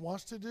does what he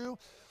wants to do,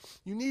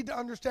 you need to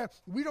understand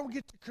we don't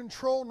get to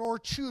control nor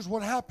choose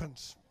what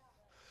happens.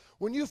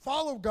 When you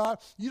follow God,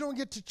 you don't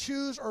get to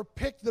choose or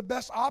pick the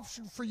best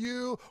option for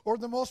you or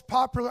the most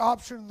popular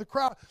option in the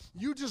crowd.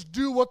 You just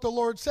do what the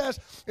Lord says.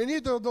 And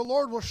either the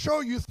Lord will show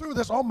you through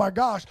this, oh my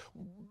gosh,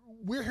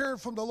 we're hearing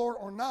from the Lord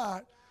or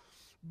not.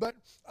 But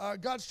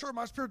God stirred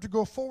my spirit to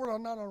go forward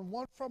on not on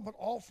one front, but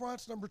all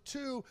fronts. Number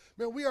two,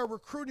 man, we are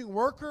recruiting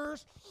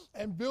workers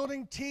and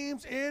building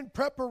teams in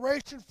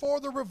preparation for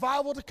the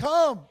revival to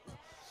come.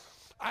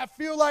 I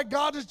feel like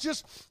God is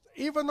just,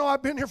 even though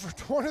I've been here for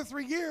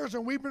 23 years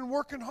and we've been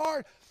working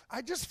hard,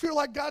 I just feel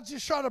like God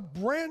just shot a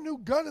brand new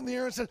gun in the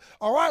air and said,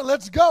 all right,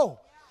 let's go.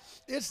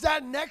 It's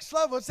that next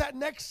level. It's that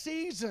next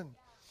season.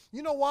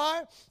 You know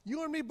why?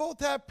 You and me both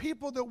have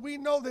people that we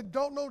know that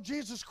don't know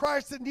Jesus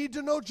Christ that need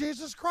to know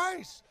Jesus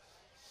Christ.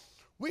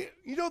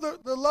 The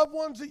loved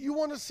ones that you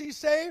want to see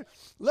saved,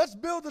 let's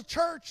build a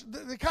church,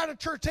 the kind of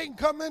church they can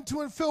come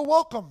into and feel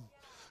welcome.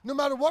 No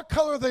matter what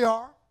color they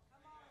are,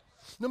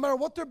 no matter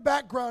what their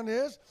background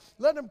is,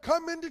 let them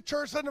come into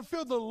church, let them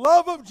feel the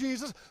love of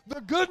Jesus,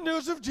 the good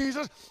news of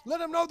Jesus. Let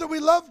them know that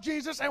we love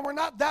Jesus and we're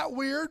not that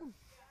weird.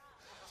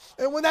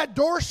 And when that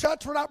door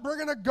shuts, we're not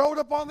bringing a goat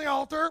up on the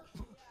altar.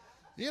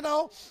 You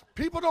know,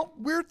 people don't,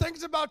 weird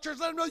things about church.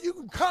 Let them know you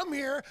can come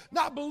here,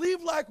 not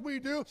believe like we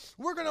do.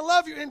 We're going to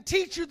love you and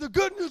teach you the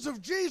good news of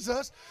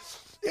Jesus.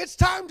 It's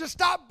time to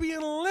stop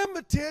being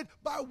limited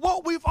by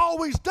what we've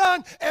always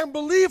done and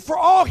believe for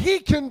all he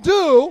can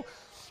do.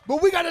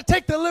 But we got to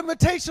take the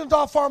limitations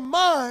off our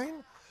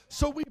mind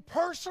so we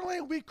personally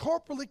and we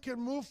corporately can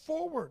move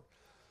forward.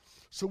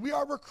 So we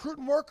are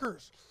recruiting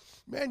workers.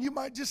 Man, you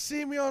might just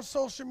see me on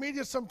social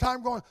media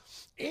sometime going,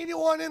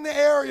 anyone in the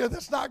area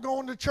that's not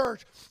going to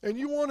church and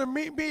you want to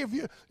meet me,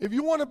 if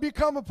you want to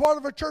become a part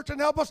of a church and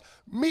help us,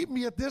 meet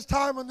me at this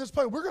time and this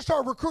place. We're going to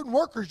start recruiting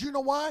workers. You know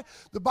why?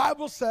 The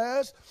Bible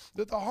says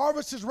that the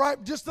harvest is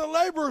ripe, just the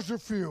laborers are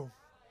few.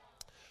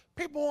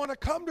 People want to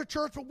come to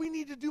church, but we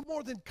need to do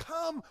more than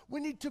come. We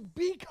need to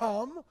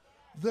become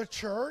the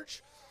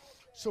church.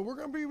 So we're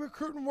going to be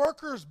recruiting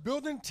workers,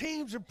 building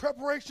teams in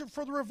preparation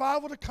for the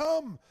revival to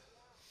come.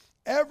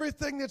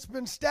 Everything that's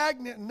been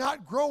stagnant and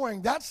not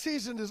growing, that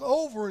season is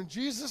over in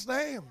Jesus'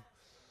 name.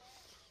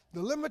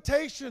 The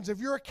limitations, if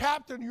you're a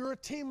captain, you're a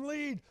team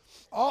lead,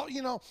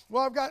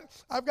 I've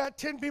got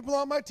 10 people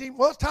on my team.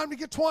 Well, it's time to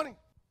get 20.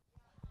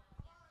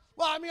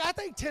 Well, I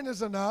think 10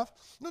 is enough.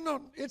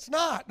 No, it's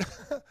not.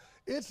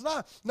 It's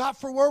not. Not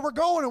for where we're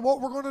going and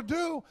what we're going to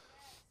do.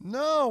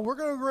 No, we're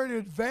going to be ready to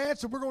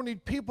advance, and we're going to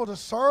need people to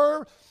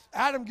serve.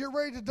 Adam, get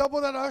ready to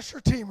double that usher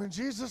team in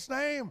Jesus'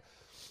 name.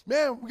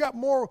 Man, we got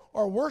more,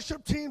 our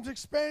worship teams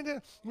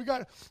expanded. We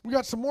got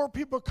some more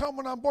people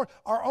coming on board.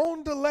 Our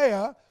own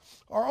Delia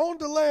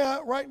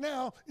right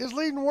now is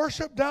leading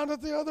worship down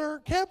at the other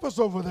campus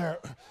over there.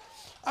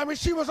 I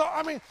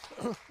mean,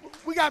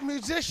 we got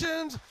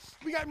musicians.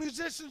 We got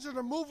musicians that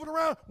are moving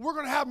around. We're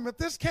going to have them at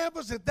this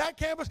campus, at that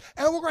campus,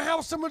 and we're going to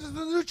have some at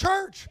the new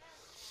church.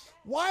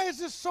 Why is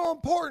this so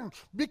important?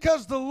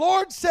 Because the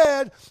Lord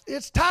said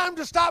it's time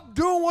to stop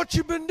doing what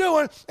you've been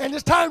doing, and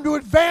it's time to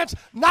advance,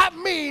 not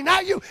me,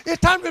 not you. It's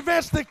time to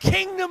advance the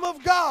kingdom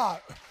of God.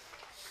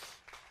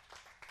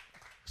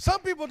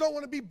 Some people don't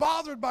want to be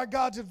bothered by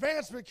God's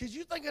advancement because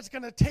you think it's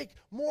going to take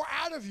more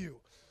out of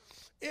you.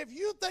 If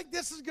you think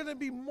this is going to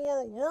be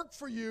more work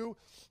for you,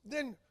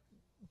 then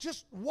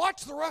just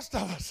watch the rest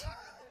of us.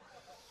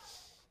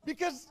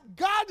 Because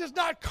God is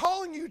not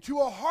calling you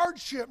to a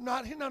hardship.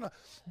 No.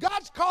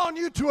 God's calling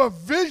you to a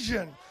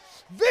vision.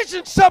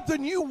 Vision's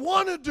something you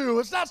want to do.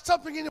 It's not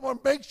something anyone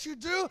makes you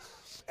do.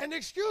 And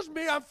excuse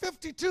me, I'm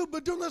 52,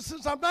 but doing this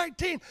since I'm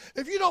 19.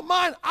 If you don't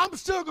mind, I'm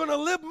still going to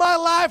live my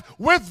life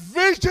with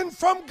vision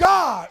from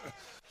God.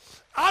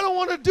 I don't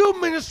want to do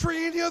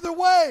ministry any other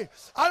way.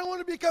 I don't want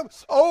to become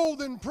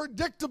old and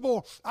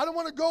predictable. I don't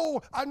want to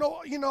go. I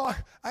know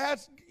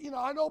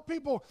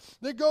people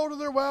that go to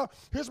their, well,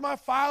 here's my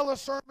file of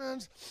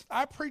sermons.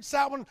 I preach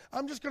that one.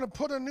 I'm just going to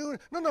put a new.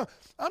 No.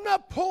 I'm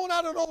not pulling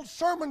out an old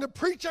sermon to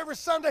preach every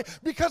Sunday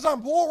because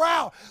I'm wore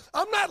out.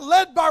 I'm not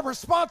led by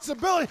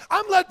responsibility.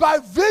 I'm led by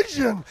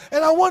vision,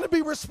 and I want to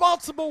be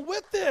responsible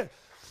with it.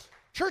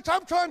 Church,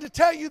 I'm trying to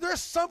tell you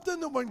there's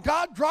something that when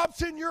God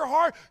drops in your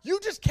heart, you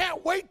just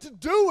can't wait to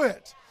do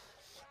it.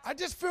 I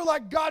just feel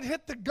like God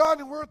hit the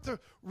gun and we're at the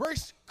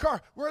race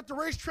car. We're at the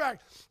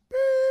racetrack.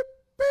 Beep,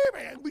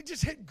 beep, and we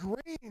just hit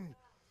green.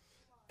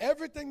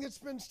 Everything that's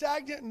been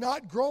stagnant,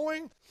 not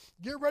growing,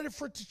 get ready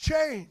for it to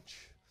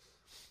change.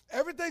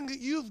 Everything that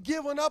you've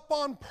given up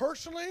on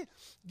personally,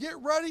 get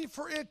ready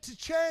for it to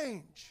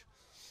change.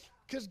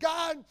 Because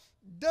God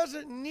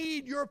doesn't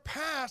need your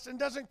past and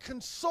doesn't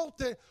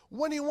consult it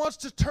when he wants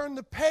to turn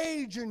the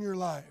page in your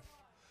life.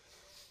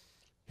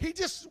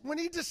 When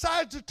he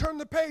decides to turn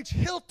the page,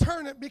 he'll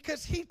turn it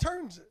because he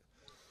turns it.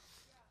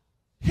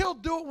 He'll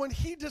do it when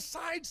he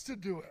decides to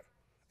do it.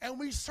 And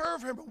we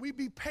serve him and we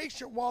be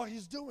patient while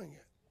he's doing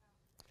it.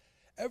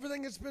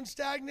 Everything that's been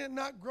stagnant,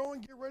 not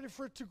growing, get ready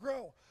for it to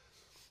grow.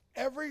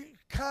 Every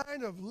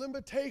kind of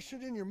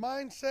limitation in your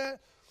mindset,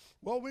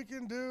 what we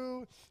can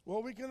do,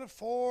 what we can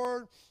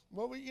afford,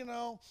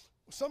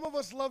 some of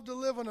us love to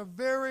live in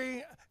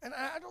and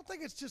I don't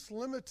think it's just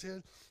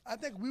limited. I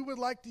think we would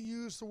like to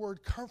use the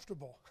word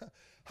comfortable.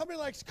 How many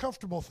likes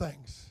comfortable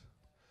things?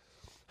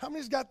 How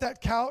many's got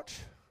that couch,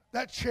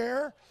 that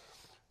chair?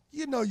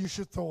 You know you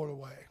should throw it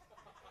away.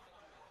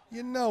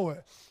 You know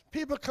it.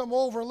 People come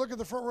over and look at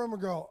the front room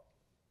and go,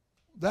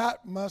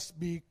 that must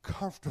be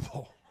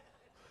comfortable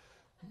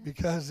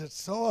because it's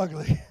so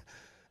ugly.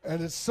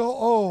 And it's so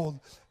old.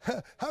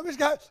 How many's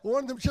got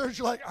one of them chairs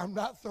you're like, I'm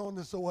not throwing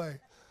this away?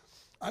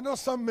 I know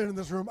some men in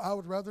this room, I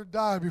would rather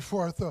die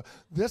before I throw.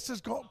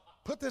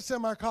 Put this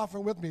in my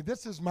coffin with me.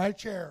 This is my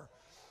chair.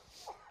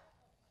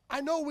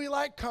 I know we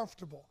like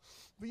comfortable,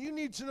 but you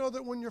need to know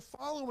that when you're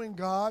following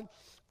God,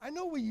 I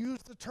know we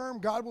use the term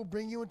God will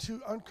bring you into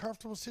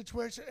uncomfortable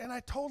situations, and I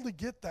totally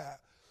get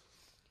that.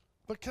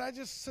 But can I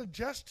just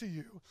suggest to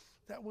you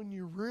that when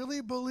you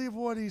really believe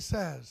what he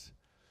says,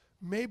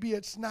 maybe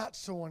it's not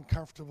so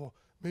uncomfortable.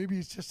 Maybe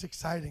it's just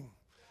exciting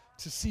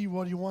to see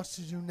what he wants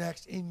to do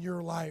next in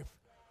your life.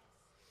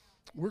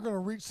 We're going to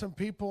reach some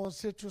people in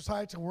Citrus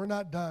Heights, and we're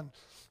not done.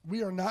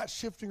 We are not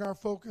shifting our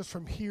focus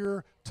from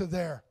here to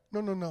there.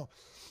 No.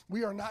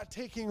 We are not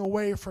taking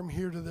away from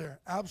here to there.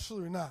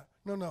 Absolutely not.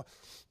 No.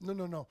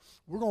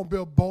 We're going to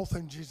build both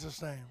in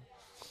Jesus' name.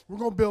 We're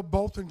going to build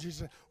both in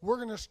Jesus' name. We're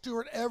going to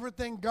steward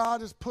everything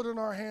God has put in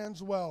our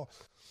hands well.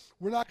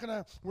 We're not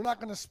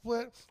gonna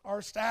split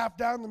our staff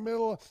down the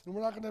middle, and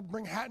we're not gonna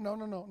bring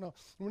No.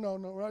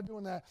 We're not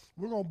doing that.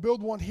 We're gonna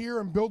build one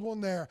here and build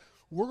one there.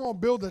 We're gonna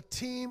build a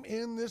team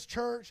in this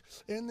church,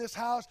 in this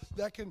house,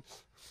 that can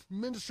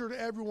minister to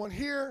everyone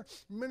here,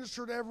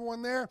 minister to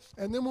everyone there,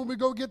 and then when we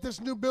go get this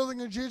new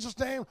building in Jesus'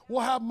 name, we'll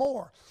have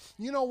more.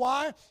 You know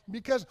why?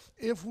 Because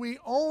if we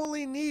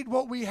only need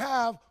what we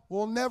have,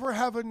 we'll never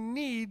have a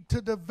need to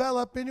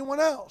develop anyone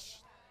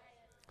else.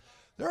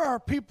 There are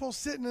people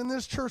sitting in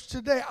this church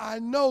today I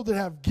know that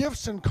have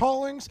gifts and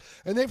callings,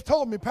 and they've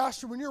told me,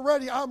 Pastor, when you're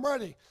ready, I'm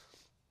ready.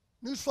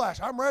 Newsflash,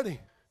 I'm ready.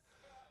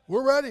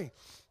 We're ready.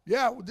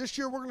 Yeah, this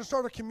year we're going to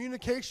start a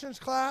communications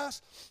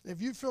class.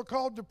 If you feel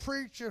called to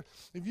preach,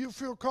 if you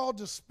feel called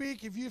to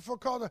speak, if you feel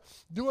called to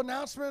do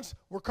announcements,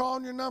 we're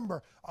calling your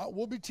number.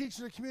 We'll be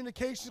teaching a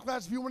communications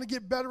class. If you want to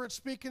get better at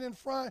speaking in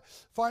front,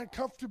 find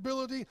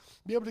comfortability,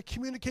 be able to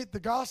communicate the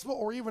gospel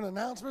or even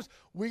announcements,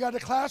 we got a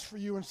class for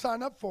you and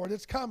sign up for it.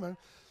 It's coming.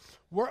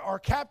 We're our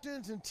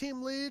captains and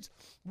team leads.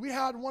 We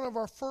had one of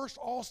our first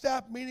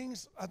all-staff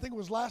meetings, I think it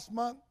was last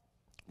month.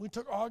 We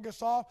took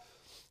August off.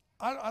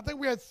 I think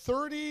we had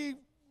 30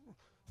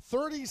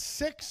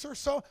 36 or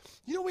so.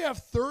 You know, we have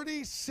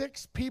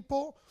 36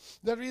 people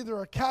that are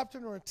either a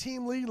captain or a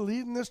team lead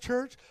leading this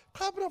church.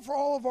 Clap it up for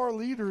all of our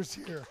leaders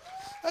here.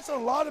 That's a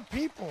lot of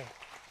people.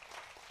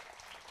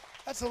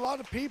 That's a lot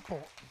of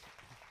people.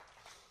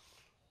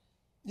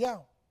 Yeah.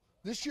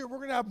 This year we're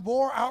going to have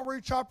more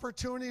outreach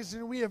opportunities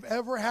than we have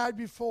ever had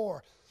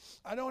before.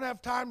 I don't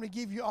have time to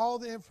give you all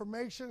the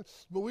information,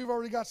 but we've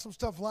already got some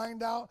stuff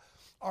lined out.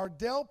 Our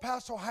Del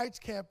Paso Heights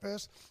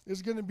campus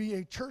is going to be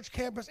a church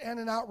campus and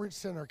an outreach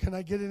center. Can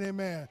I get an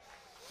amen?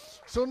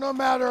 So no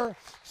matter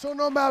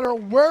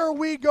where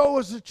we go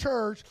as a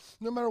church,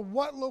 no matter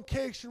what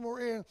location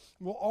we're in,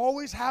 we'll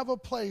always have a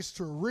place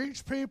to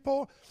reach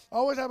people,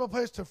 always have a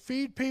place to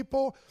feed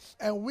people.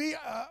 And we,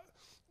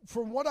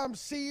 from what I'm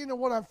seeing and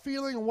what I'm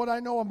feeling and what I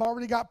know I've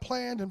already got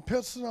planned and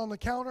penciled on the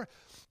counter,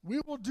 we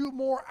will do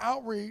more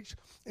outreach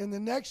in the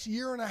next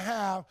year and a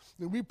half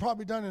than we've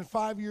probably done in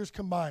 5 years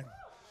combined.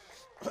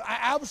 I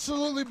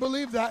absolutely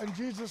believe that in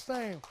Jesus'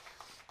 name.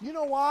 You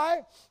know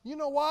why? You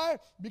know why?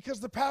 Because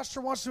the pastor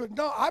wants to do it.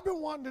 No, I've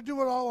been wanting to do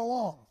it all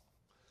along.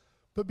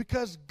 But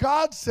because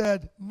God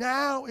said,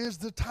 now is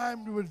the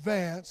time to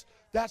advance,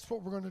 that's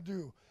what we're going to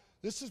do.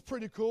 This is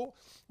pretty cool.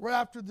 Right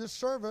after this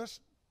service,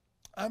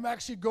 I'm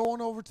actually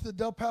going over to the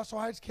Del Paso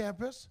Heights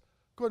campus.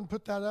 Go ahead and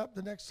put that up,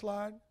 the next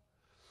slide.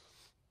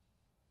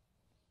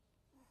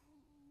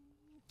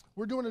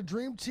 We're doing a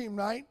dream team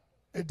night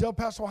at Del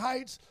Paso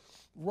Heights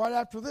right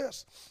after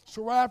this.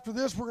 So right after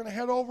this, we're going to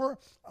head over.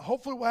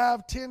 Hopefully we'll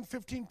have 10,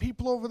 15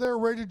 people over there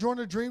ready to join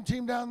the dream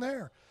team down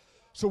there.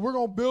 So we're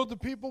going to build the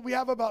people. We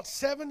have about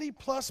 70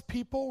 plus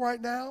people right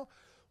now.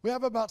 We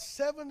have about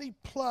 70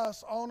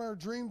 plus on our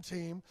dream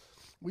team.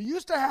 We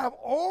used to have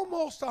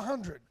almost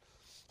 100.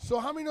 So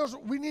how many knows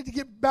we need to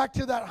get back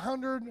to that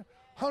 100,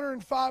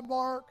 105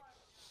 mark?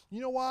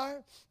 You know why?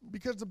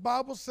 Because the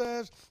Bible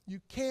says you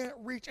can't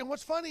reach. And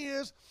what's funny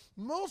is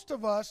most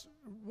of us,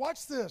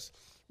 watch this,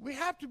 we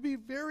have to be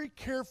very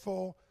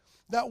careful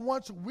that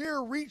once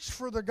we're reached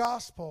for the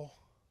gospel,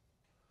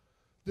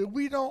 that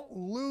we don't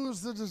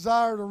lose the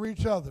desire to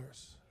reach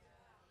others.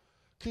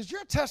 Because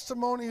your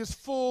testimony is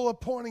full of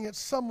pointing at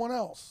someone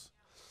else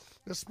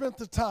that spent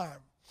the time,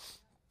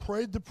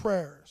 prayed the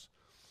prayers,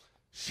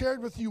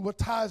 shared with you what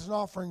tithes and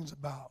offerings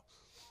about.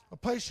 A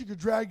place you could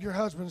drag your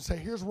husband and say,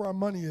 here's where our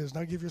money is,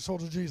 now give your soul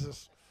to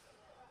Jesus.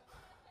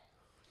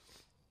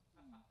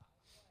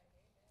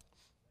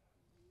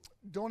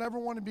 Don't ever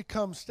want to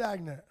become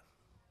stagnant.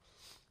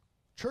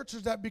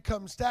 Churches that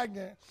become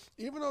stagnant,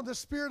 even though the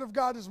Spirit of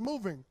God is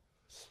moving,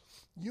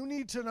 you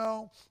need to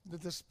know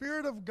that the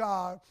Spirit of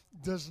God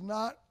does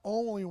not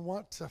only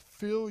want to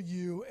fill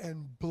you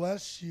and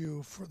bless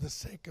you for the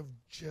sake of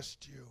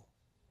just you.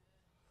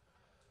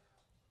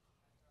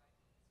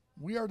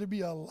 We are to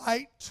be a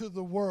light to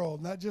the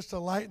world, not just a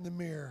light in the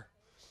mirror.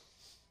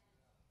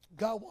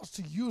 God wants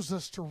to use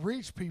us to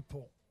reach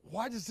people.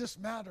 Why does this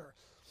matter?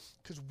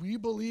 Because we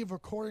believe,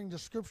 according to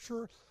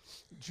Scripture,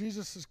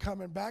 Jesus is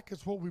coming back.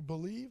 It's what we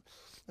believe.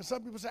 And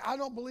some people say, I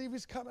don't believe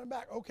he's coming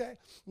back. Okay,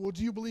 well,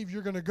 do you believe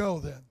you're going to go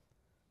then?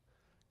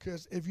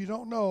 Because if you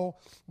don't know,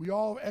 we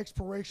all have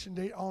expiration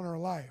date on our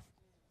life.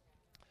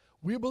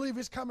 We believe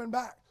he's coming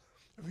back.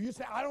 If you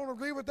say, I don't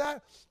agree with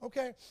that,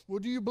 okay, well,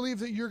 do you believe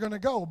that you're going to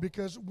go?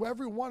 Because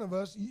every one of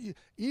us,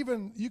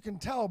 even you can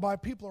tell by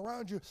people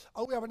around you,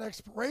 oh, we have an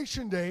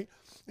expiration date,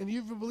 and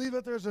you believe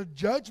that there's a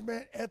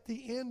judgment at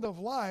the end of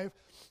life.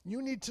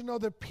 You need to know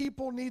that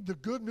people need the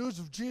good news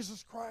of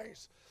Jesus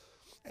Christ.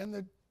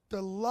 And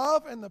the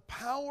love and the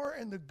power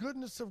and the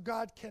goodness of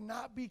God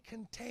cannot be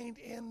contained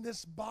in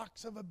this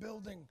box of a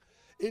building.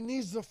 It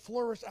needs to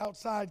flourish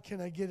outside. Can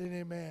I get an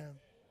amen?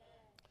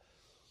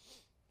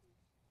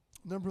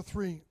 Number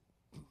 3.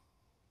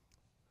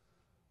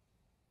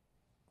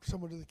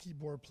 Someone to the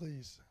keyboard,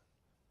 please.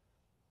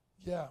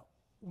 Yeah,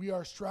 we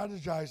are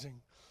strategizing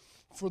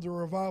for the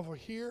revival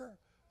here,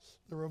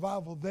 the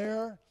revival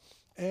there,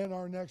 and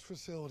our next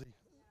facility.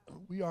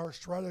 We are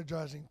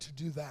strategizing to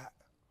do that.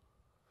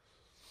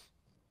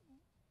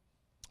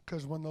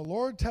 Because when the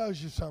Lord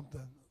tells you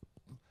something,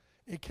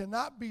 it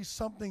cannot be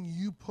something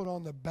you put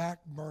on the back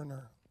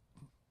burner.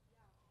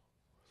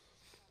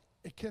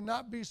 It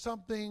cannot be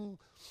something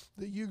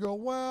that you go,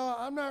 well,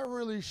 I'm not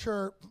really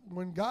sure.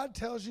 When God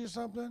tells you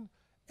something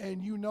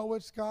and you know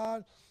it's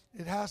God,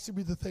 it has to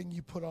be the thing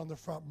you put on the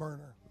front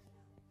burner.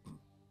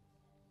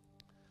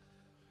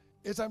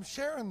 As I'm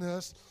sharing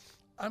this,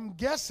 I'm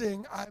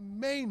guessing I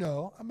may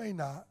know, I may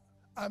not,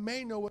 I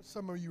may know what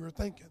some of you are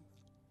thinking.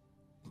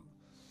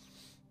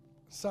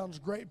 Sounds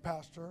great,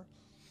 Pastor.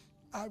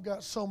 I've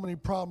got so many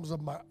problems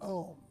of my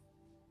own.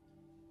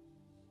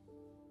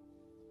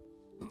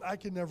 I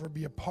can never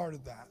be a part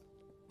of that.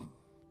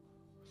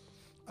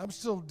 I'm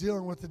still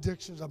dealing with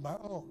addictions of my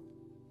own.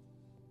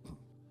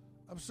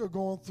 I'm still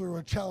going through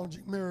a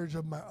challenging marriage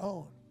of my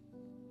own.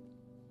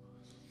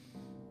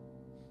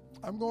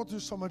 I'm going through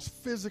so much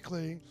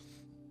physically.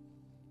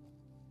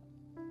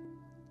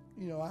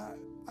 You know,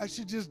 I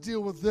should just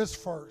deal with this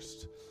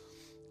first.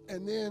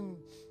 And then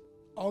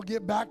I'll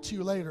get back to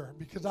you later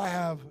because I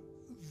have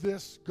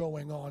this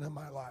going on in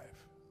my life.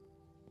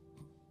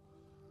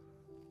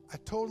 I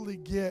totally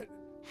get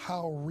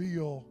how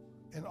real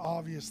and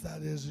obvious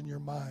that is in your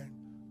mind,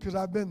 because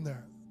I've been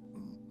there.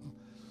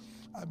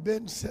 I've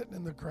been sitting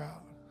in the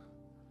crowd,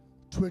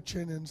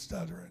 twitching and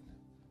stuttering,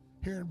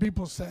 hearing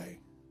people say,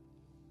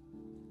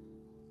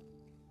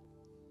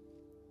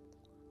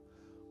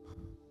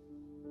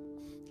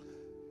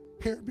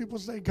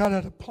 God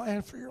had a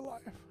plan for your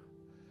life.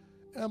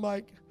 And I'm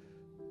like,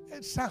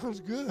 it sounds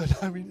good.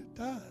 I mean, it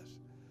does.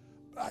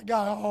 But I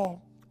got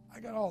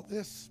all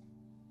this.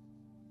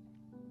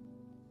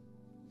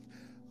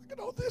 I got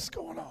all this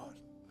going on.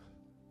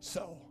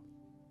 So,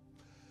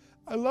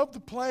 I love the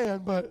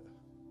plan, but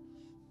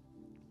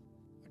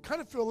I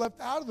kind of feel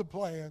left out of the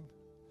plan,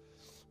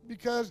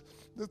 because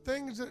the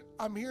things that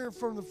I'm hearing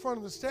from the front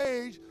of the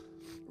stage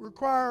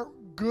require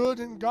good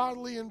and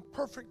godly and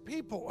perfect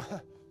people.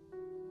 I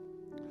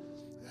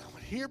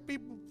would hear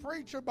people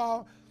preach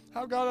about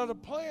how God had a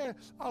plan.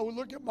 I would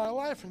look at my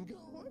life and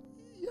go,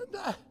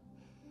 yeah,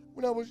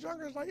 when I was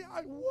younger, it's like,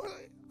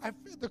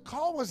 the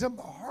call was in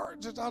my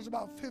heart since I was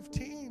about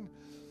 15.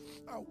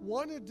 I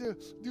wanted to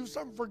do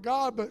something for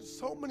God, but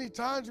so many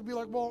times it'd be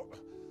like, well,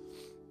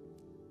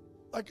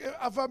 like,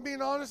 if I'm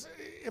being honest,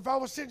 if I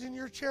was sitting in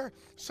your chair,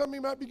 some of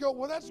you might be going,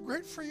 well, that's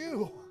great for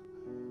you.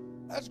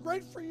 That's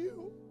great for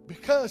you,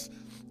 because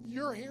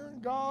you're hearing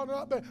God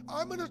up. But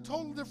I'm at a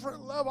total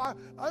different level.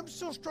 I'm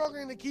still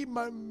struggling to keep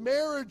my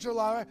marriage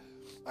alive.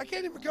 I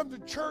can't even come to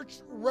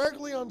church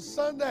regularly on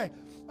Sunday.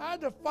 I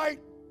had to fight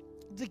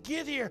to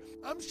get here.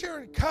 I'm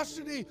sharing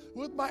custody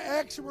with my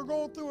ex, and we're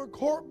going through a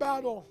court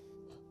battle.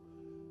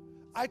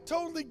 I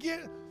totally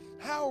get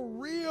how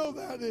real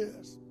that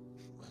is.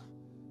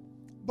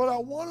 But I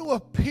want to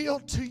appeal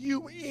to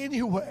you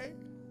anyway,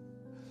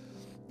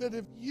 that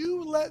if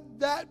you let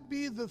that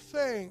be the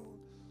thing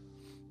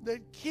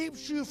that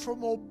keeps you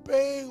from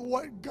obeying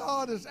what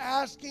God is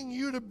asking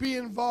you to be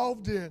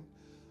involved in,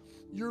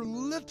 you're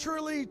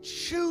literally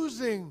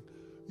choosing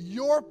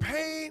your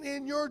pain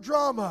and your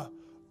drama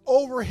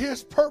over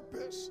His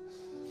purpose.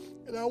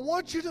 And I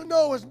want you to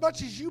know, as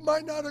much as you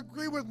might not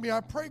agree with me,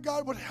 I pray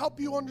God would help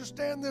you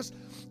understand this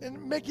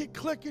and make it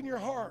click in your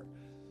heart.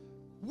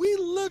 We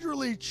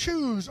literally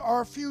choose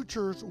our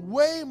futures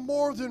way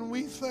more than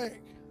we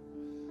think.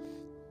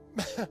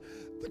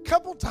 The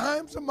couple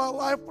times in my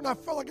life when I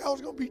felt like I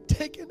was going to be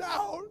taken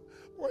out,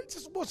 where it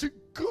just wasn't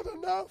good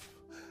enough,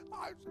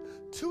 I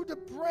was too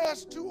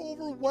depressed, too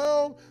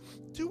overwhelmed,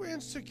 too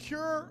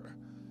insecure.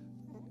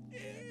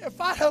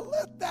 If I'd have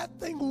let that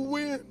thing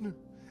win,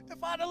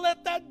 if I'd have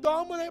let that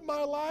dominate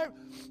my life,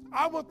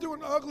 I went through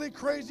an ugly,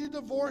 crazy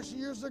divorce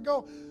years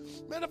ago.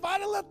 Man, if I'd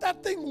have let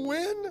that thing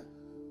win,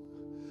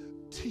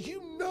 do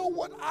you know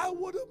what I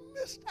would have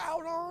missed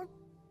out on?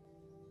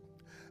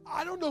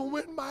 I don't know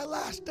when my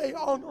last day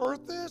on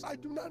earth is. I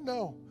do not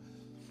know.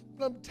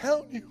 But I'm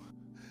telling you,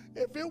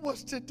 if it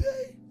was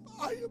today,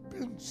 I have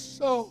been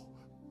so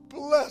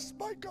blessed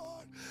by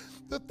God.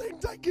 The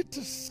things I get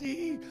to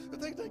see, the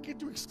things I get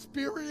to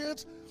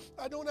experience.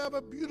 I don't have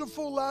a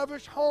beautiful,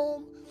 lavish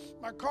home.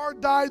 My car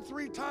died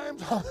 3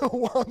 times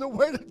on the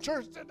way to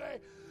church today.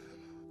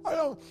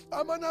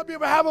 I might not be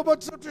able to have a bunch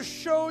of stuff to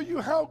show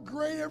you how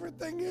great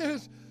everything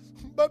is,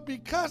 but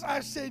because I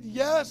said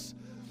yes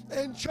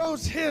and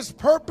chose His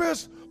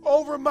purpose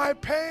over my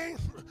pain,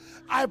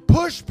 I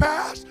pushed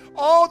past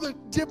all the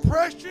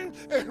depression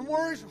and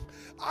worries.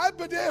 I've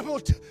been able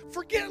to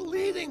forget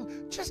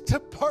leading, just to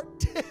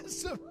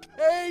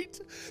participate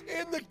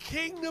in the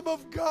kingdom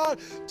of God,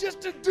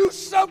 just to do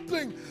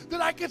something that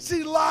I can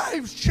see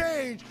lives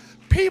change,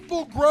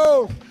 people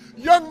grow,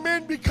 young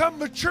men become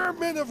mature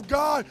men of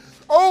God.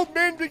 Old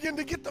men begin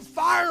to get the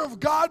fire of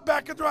God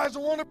back in their eyes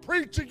and want to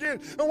preach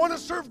again and want to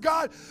serve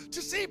God.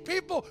 To see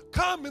people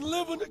come and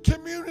live in a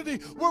community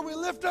where we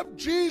lift up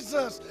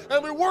Jesus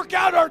and we work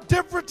out our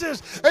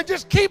differences and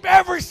just keep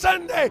every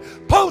Sunday,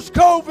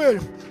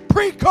 post-COVID,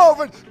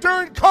 pre-COVID,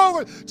 during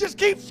COVID, just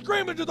keep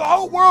screaming to the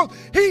whole world,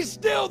 He's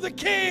still the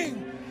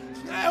King.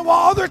 And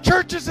while other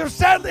churches have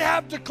sadly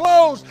had to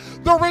close,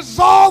 the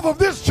resolve of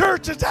this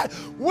church is that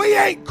we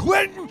ain't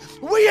quitting,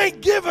 we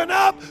ain't giving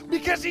up,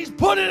 because He's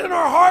put it in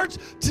our hearts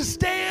to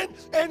stand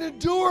and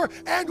endure,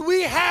 and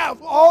we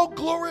have. All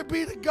glory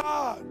be to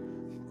God.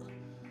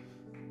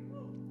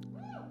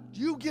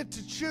 You get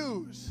to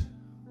choose.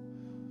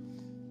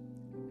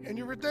 And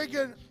you were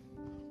thinking,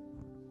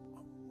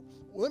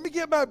 let me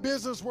get my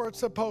business where it's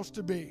supposed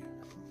to be.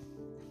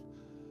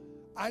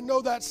 I know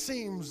that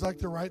seems like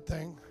the right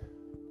thing.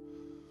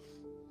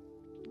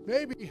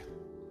 Maybe,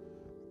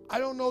 I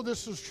don't know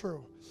this is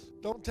true.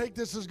 Don't take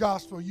this as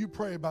gospel. You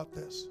pray about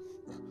this.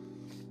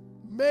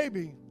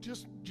 Maybe,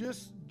 just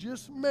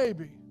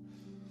maybe,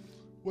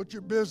 what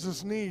your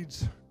business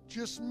needs,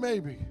 just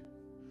maybe,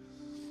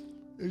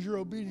 is your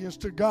obedience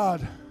to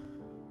God.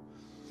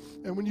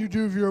 And when you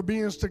do your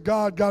obedience to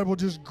God, God will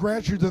just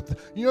grant you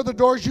the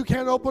doors you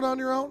can't open on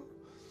your own?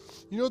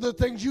 You know the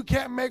things you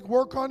can't make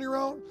work on your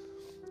own?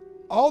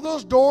 All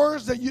those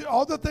doors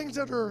all the things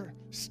that are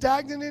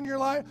stagnant in your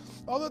life,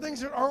 all the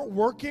things that aren't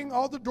working,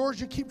 all the doors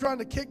you keep trying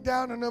to kick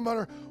down, and no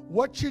matter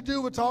what you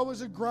do, it's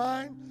always a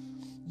grind.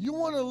 You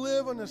want to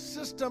live in a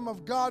system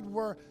of God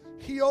where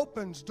he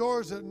opens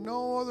doors that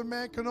no other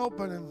man can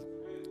open, and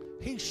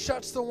he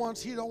shuts the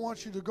ones he don't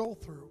want you to go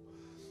through.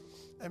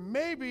 And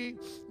maybe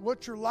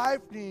what your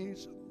life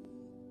needs,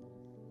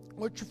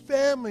 what your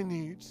family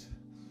needs,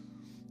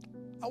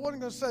 I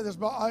wasn't going to say this,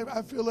 but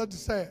I feel led to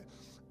say it.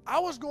 I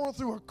was going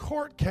through a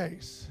court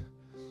case,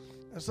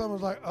 and someone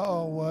was like,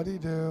 oh, what'd he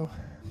do?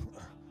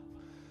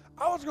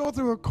 I was going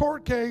through a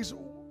court case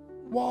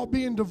while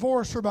being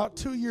divorced for about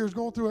 2 years,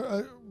 going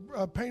through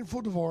a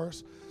painful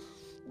divorce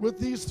with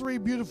these 3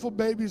 beautiful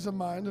babies of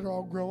mine that are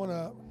all growing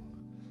up.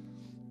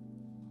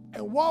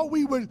 And while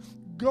we would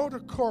go to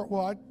court,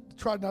 well, I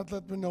tried not to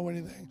let them know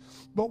anything,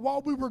 but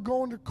while we were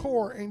going to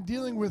court and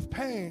dealing with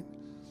pain,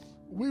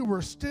 we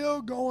were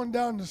still going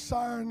down to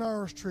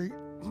Sayonara Street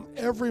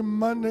every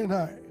Monday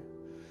night.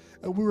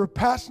 And we were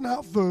passing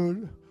out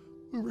food.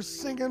 We were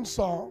singing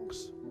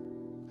songs,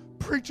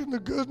 preaching the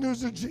good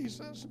news of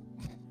Jesus.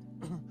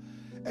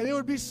 And it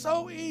would be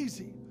so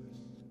easy.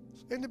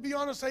 And to be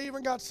honest, I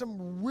even got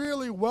some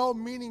really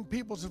well-meaning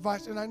people's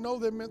advice, and I know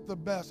they meant the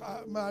best.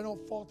 I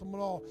don't fault them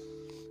at all.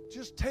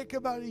 Just take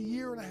about 1.5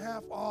 years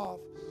off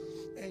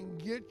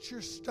and get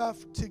your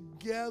stuff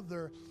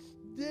together,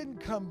 then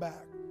come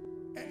back.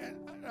 And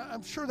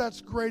I'm sure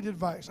that's great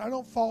advice. I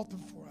don't fault them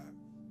for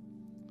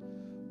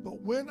that.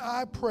 But when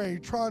I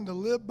prayed, trying to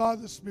live by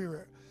the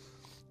Spirit,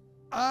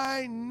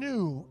 I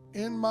knew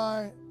in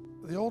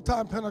the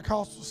old-time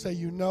Pentecostals say,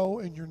 you know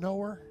and you're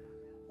knower,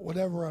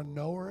 whatever a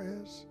knower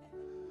is.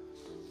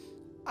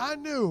 I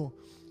knew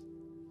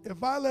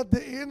if I let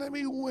the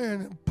enemy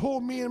win and pull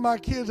me and my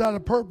kids out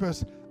of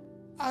purpose,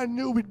 I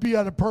knew we'd be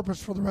out of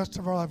purpose for the rest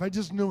of our life. I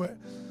just knew it.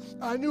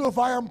 I knew if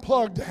I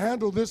unplugged to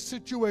handle this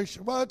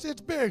situation, well,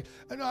 it's big,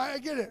 and I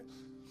get it.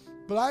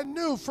 But I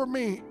knew for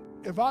me,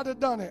 if I'd have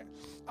done it,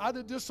 I'd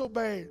have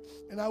disobeyed,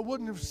 and I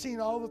wouldn't have seen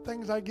all the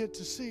things I get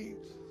to see.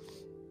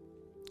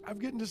 I'm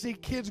getting to see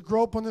kids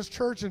grow up in this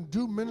church and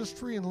do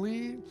ministry and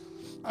lead.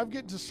 I'm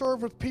getting to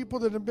serve with people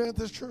that have been at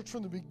this church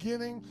from the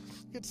beginning.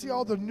 You get to see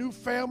all the new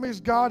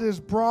families God has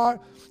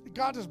brought.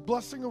 God is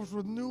blessing us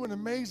with new and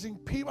amazing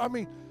people. I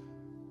mean,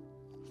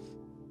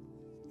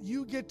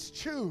 you get to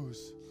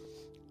choose.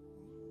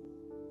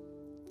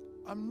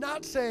 I'm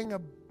not saying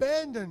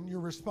abandon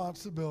your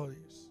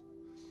responsibilities.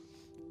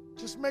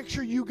 Just make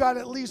sure you got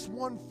at least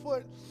 1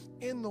 foot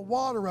in the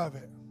water of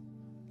it.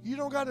 You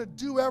don't got to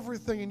do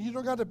everything, and you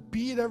don't got to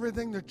be at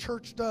everything the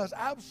church does.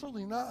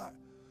 Absolutely not.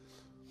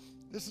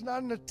 This is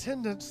not an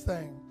attendance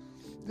thing.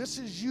 This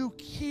is you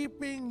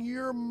keeping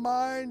your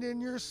mind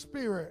and your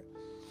spirit.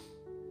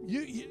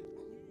 You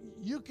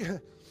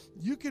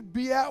could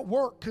be at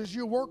work because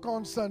you work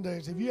on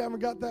Sundays. If you haven't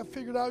got that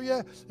figured out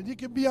yet, and you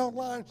can be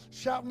online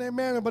shouting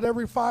amen, but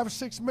every 5 or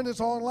 6 minutes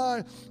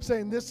online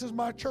saying, this is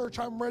my church,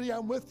 I'm ready,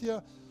 I'm with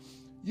you.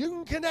 You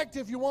can connect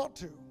if you want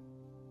to.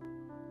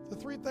 The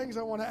 3 things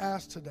I want to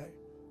ask today.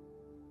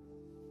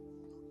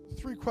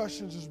 3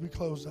 questions as we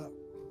close up.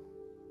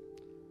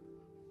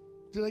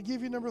 Did I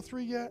give you number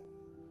 3 yet?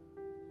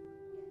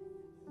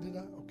 Did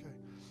I? Okay.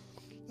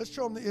 Let's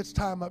show them the It's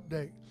Time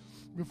update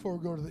before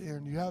we go to the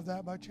end. Do you have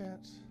that by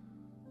chance?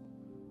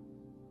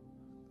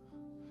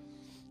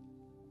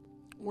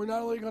 We're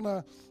not only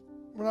gonna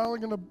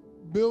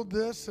build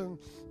this, and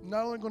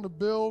not only going to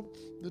build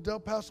the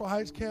Del Paso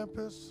Heights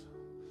campus.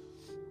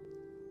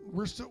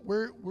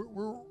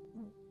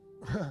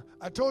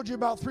 I told you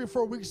about 3 or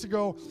 4 weeks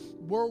ago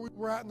where we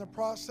were at in the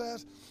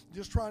process,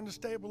 just trying to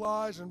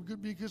stabilize and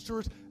be good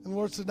stewards. And the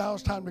Lord said, now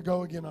it's time to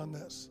go again on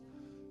this.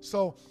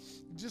 So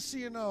just so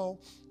you know,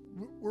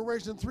 we're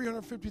raising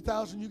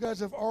 $350,000. You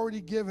guys have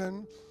already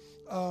given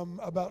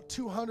about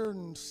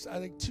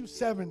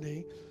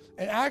 270.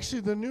 And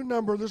actually, the new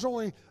number, there's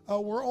only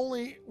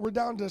we're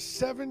down to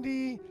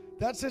 70.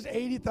 That says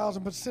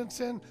 80,000, but since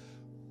then,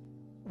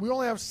 we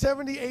only have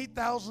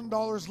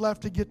 $78,000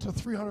 left to get to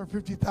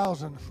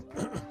 350,000.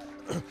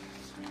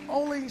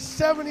 Only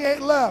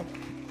 78 left.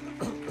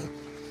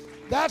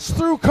 That's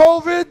through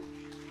COVID.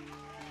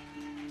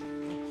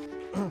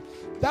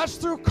 That's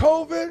through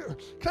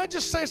COVID. Can I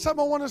just say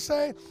something I want to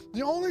say?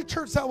 The only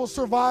church that will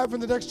survive in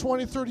the next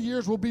 20, 30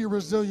 years will be a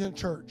resilient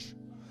church.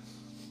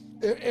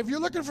 If you're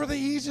looking for the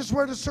easiest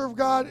way to serve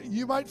God,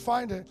 you might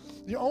find it.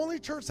 The only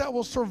church that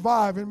will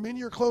survive, and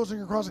many are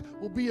closing or crossing,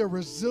 will be a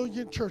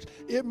resilient church.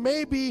 It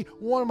may be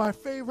one of my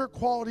favorite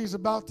qualities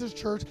about this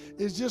church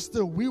is just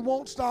that we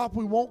won't stop,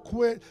 we won't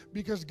quit,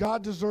 because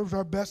God deserves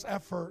our best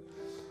effort.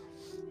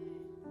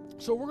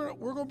 So we're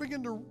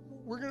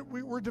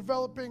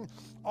developing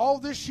all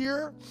this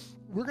year.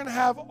 We're going to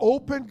have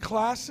open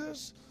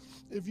classes.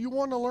 If you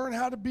want to learn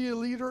how to be a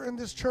leader in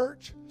this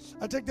church,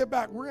 I take that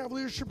back. We're going to have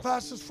leadership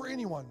classes for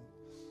anyone.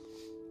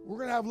 We're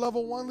going to have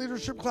level 1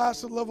 leadership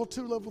class and level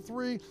 2, level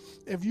 3.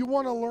 If you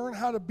want to learn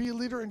how to be a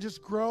leader and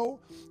just grow,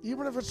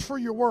 even if it's for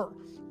your work,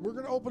 we're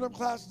going to open up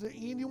classes to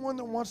anyone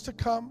that wants to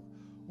come.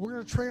 We're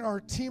going to train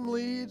our team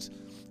leads.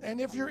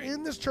 And if you're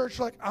in this church,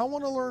 like, I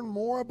want to learn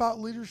more about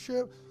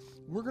leadership,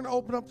 We're going to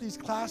open up these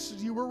classes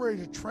to you. We're ready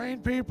to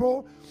train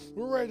people.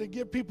 We're ready to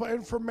give people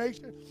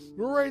information.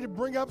 We're ready to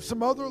bring up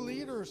some other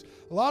leaders.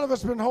 A lot of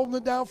us have been holding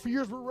it down for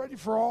years. We're ready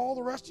for all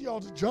the rest of y'all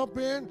to jump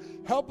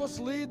in, help us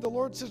lead. The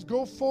Lord says,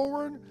 go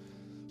forward.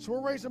 So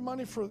we're raising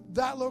money for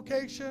that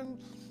location.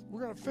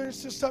 We're going to finish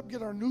this up,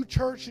 get our new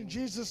church in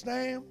Jesus'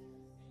 name.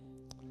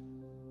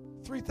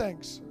 3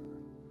 things.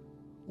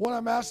 1,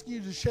 I'm asking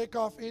you to shake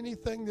off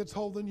anything that's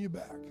holding you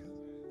back.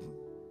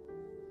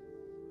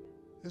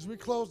 As we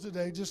close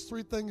today, just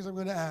 3 things I'm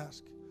going to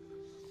ask.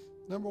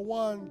 Number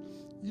 1,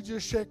 you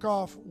just shake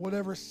off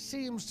whatever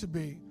seems to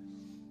be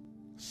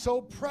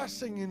so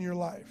pressing in your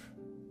life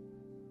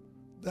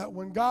that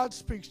when God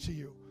speaks to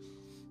you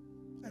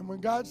and when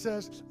God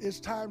says it's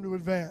time to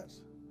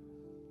advance,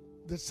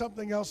 that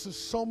something else is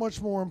so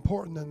much more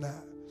important than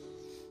that.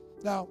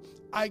 Now,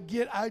 I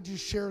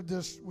just shared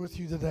this with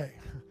you today.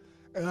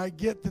 And I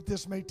get that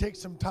this may take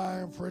some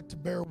time for it to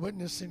bear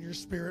witness in your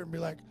spirit and be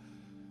like,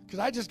 because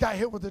I just got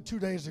hit with it 2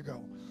 days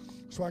ago.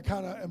 So I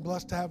kind of am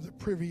blessed to have the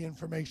privy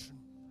information.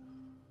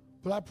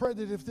 But I pray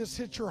that if this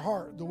hits your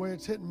heart the way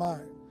it's hitting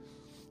mine,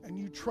 and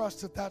you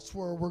trust that that's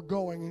where we're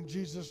going in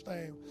Jesus'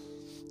 name,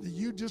 that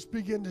you just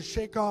begin to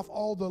shake off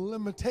all the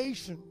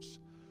limitations.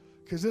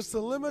 Because it's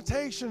the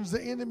limitations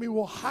the enemy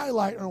will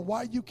highlight on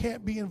why you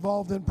can't be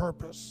involved in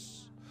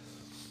purpose.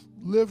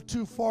 Live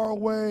too far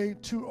away,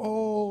 too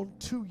old,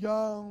 too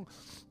young,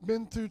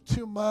 been through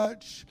too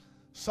much,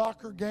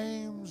 soccer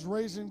games,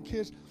 raising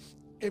kids.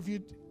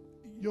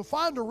 You'll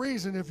find a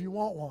reason if you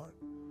want one.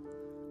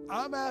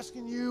 I'm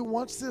asking you,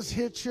 once this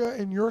hits you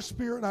in your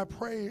spirit, and I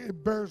pray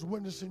it bears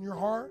witness in your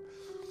heart,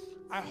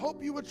 I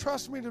hope you would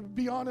trust me. To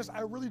be honest,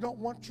 I really don't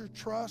want your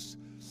trust.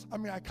 I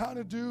mean, I kind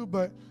of do,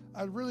 but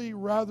I'd really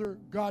rather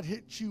God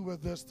hit you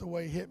with this the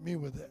way he hit me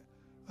with it.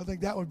 I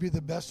think that would be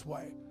the best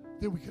way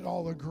that we could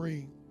all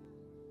agree.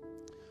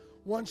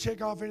 1,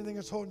 shake off anything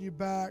that's holding you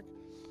back.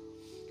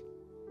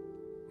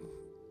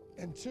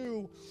 And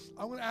 2,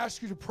 I'm going to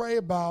ask you to pray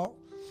about,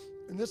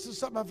 and this is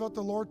something I felt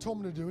the Lord told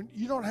me to do, and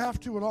you don't have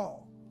to at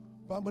all,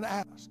 but I'm going to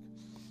ask,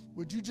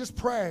 would you just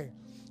pray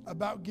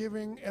about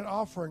giving an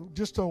offering,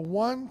 just a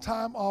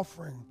one-time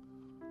offering?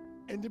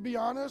 And to be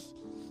honest,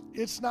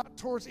 it's not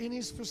towards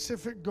any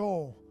specific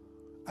goal.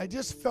 I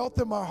just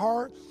felt in my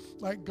heart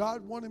like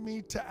God wanted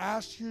me to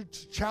ask you,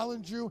 to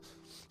challenge you.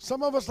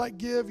 Some of us we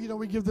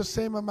give the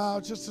same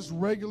amount, just this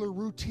regular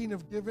routine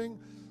of giving.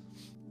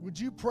 Would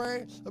you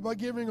pray about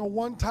giving a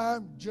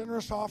one-time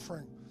generous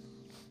offering?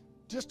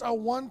 Just a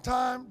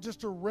one-time,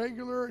 just a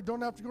regular, you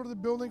don't have to go to the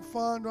building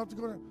fund,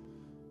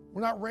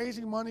 we're not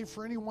raising money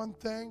for any one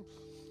thing.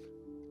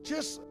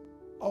 Just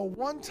a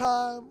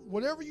one-time,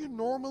 whatever you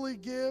normally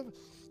give,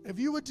 if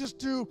you would just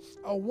do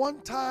a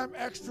one-time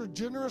extra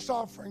generous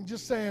offering,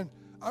 just saying,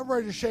 I'm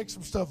ready to shake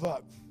some stuff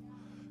up.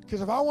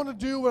 Because if I want to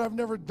do what I've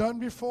never done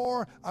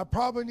before, I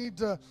probably need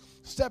to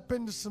step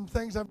into some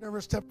things I've never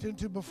stepped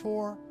into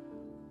before.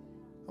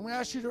 I'm going to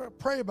ask you to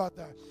pray about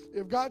that.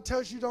 If God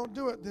tells you don't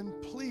do it, then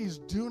please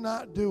do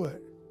not do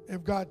it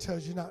if God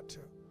tells you not to.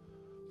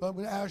 But I'm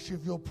going to ask you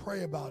if you'll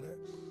pray about it.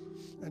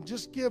 And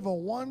just give a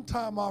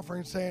one-time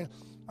offering saying,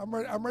 I'm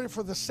ready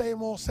for the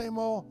same old. I'm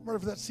ready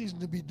for that season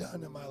to be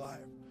done in my life.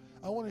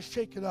 I want to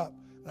shake it up.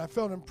 And I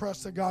felt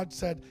impressed that God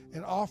said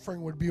an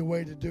offering would be a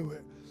way to do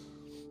it.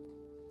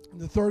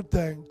 And the 3rd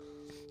thing,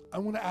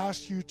 I'm going to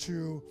ask you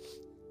to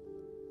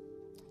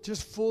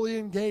just fully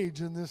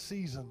engage in this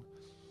season.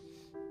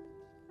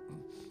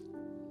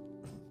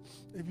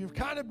 If you've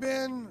kind of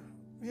been,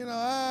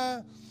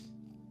 I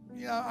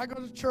go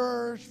to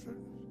church,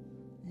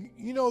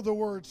 you know the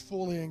words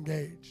fully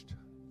engaged.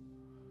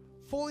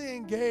 Fully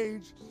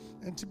engaged,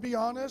 and to be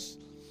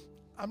honest,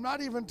 I'm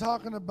really not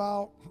talking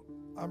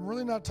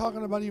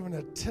about even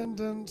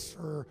attendance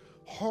or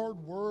hard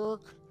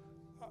work.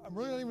 I'm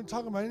really not even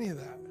talking about any of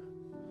that.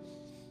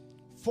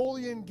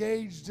 Fully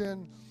engaged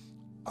in,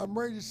 I'm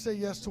ready to say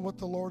yes to what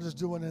the Lord is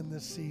doing in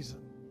this season.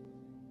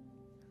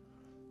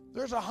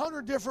 There's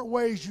 100 different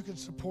ways you can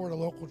support a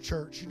local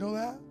church. You know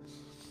that?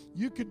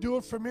 You could do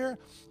it from here.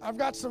 I've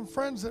got some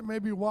friends that may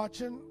be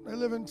watching. They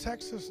live in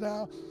Texas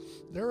now.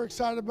 They're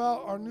excited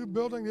about our new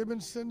building. They've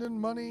been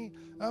sending money.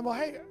 I'm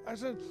like,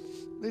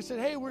 they said,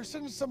 hey, we're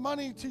sending some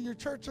money to your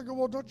church. I go,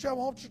 well, don't you have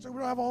a home church? We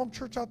don't have a home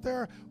church out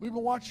there. We've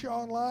been watching you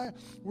online.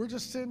 We're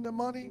just sending the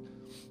money.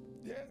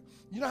 Yeah.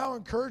 You know how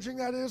encouraging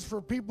that is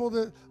for people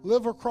that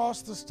live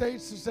across the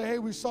states to say, hey,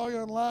 we saw you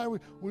online.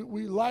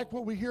 We like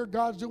what we hear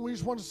God's doing. We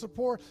just want to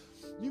support.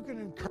 You can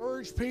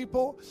encourage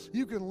people.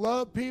 You can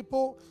love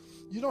people.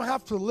 You don't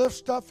have to lift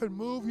stuff and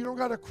move. You don't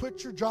got to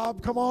quit your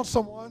job. Come on,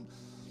 someone.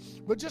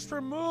 But just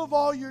remove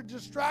all your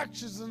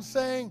distractions and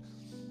saying,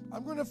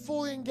 I'm going to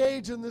fully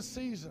engage in this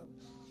season.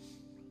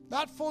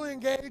 Not fully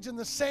engage in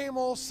the same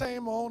old,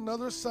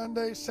 another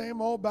Sunday,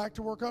 same old, back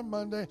to work on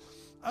Monday.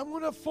 I'm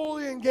going to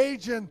fully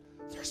engage in,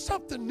 there's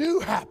something new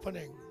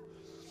happening.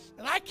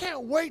 And I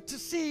can't wait to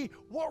see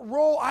what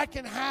role I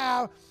can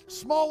have,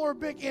 small or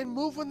big, in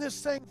moving this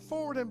thing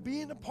forward and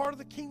being a part of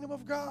the kingdom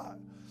of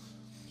God.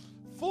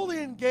 fully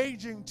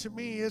engaging to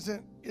me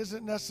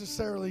isn't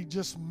necessarily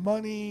just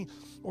money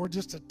or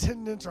just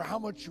attendance or how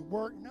much you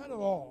work. Not at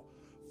all.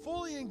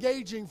 Fully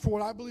engaging for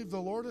what I believe the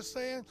Lord is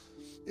saying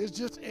is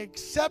just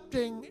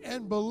accepting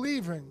and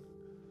believing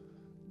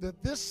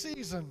that this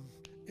season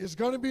is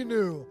going to be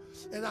new.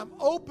 And I'm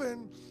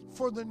open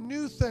for the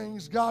new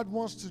things God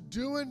wants to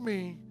do in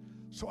me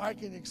so I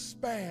can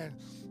expand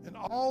in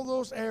all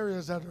those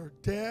areas that are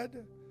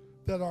dead,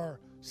 that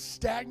are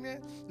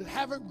stagnant, that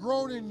haven't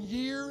grown in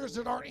years,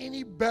 that aren't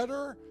any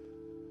better.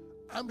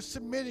 I'm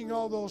submitting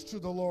all those to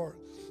the Lord.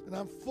 And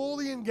I'm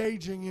fully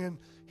engaging in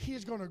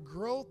He's going to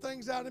grow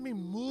things out of me,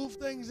 move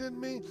things in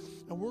me,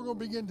 and we're going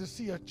to begin to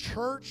see a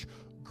church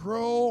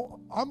grow.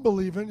 I'm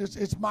believing,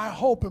 it's my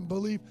hope and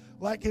belief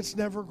like it's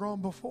never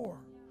grown before.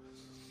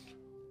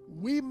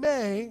 We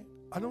may,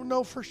 I don't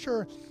know for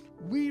sure,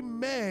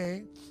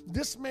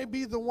 this may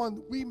be the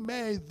one,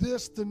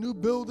 the new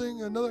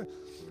building,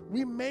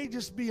 we may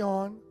just be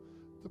on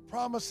the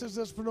promises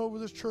that's been over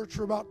this church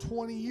for about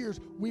 20 years.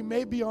 We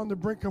may be on the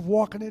brink of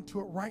walking into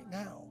it right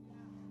now.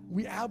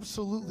 We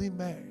absolutely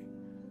may.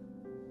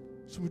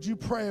 So would you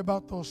pray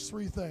about those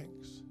three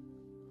things?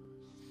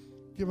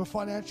 Give a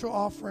financial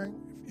offering.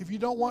 If you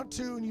don't want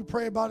to and you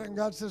pray about it and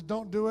God says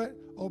don't do it,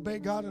 obey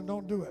God and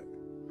don't do it.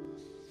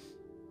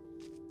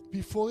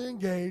 Be fully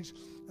engaged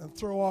and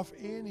throw off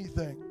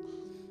anything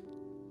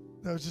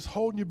that was just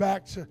holding you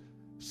back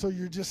so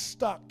you're just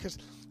stuck. Because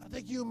I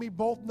think you and me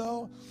both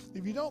know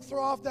if you don't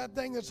throw off that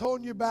thing that's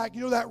holding you back,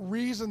 you know that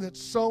reason that's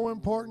so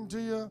important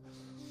to you,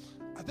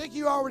 I think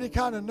you already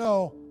kind of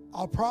know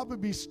I'll probably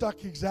be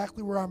stuck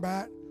exactly where I'm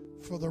at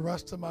for the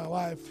rest of my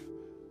life.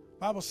 The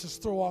Bible says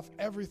throw off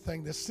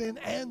everything, the sin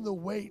and the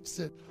weights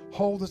that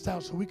hold us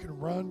down so we can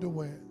run to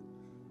win.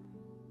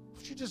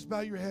 Would you just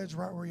bow your heads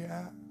right where you're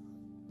at?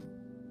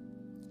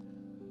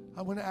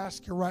 I'm going to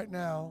ask you right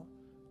now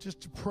just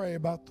to pray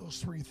about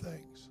those three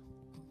things.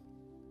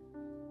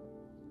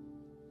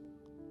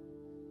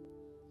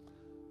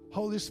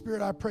 Holy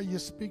Spirit, I pray you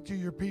speak to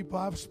your people.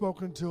 I've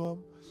spoken to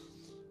them,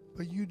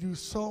 but you do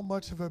so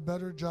much of a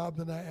better job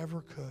than I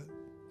ever could.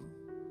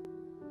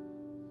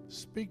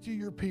 Speak to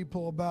your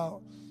people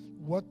about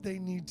what they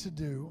need to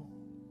do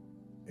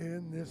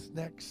in this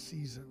next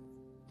season.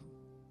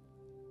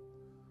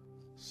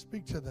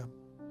 Speak to them.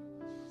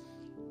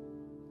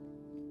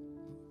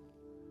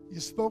 You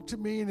spoke to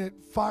me and it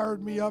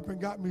fired me up and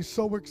got me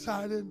so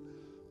excited.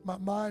 My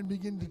mind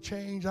began to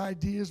change.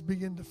 Ideas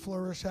began to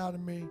flourish out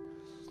of me.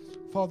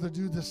 Father,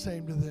 do the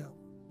same to them.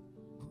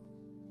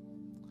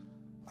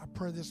 I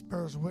pray this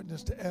bears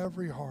witness to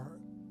every heart.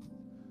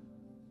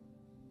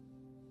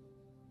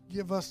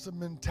 Give us the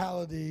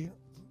mentality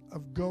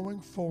of going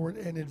forward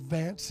and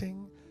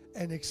advancing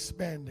and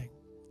expanding.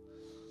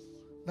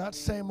 Not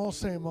same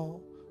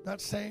old, not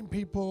same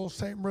people,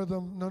 same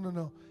rhythm.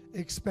 No.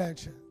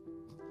 Expansion.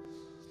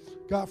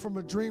 God, from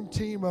a dream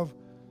team of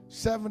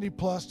 70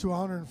 plus to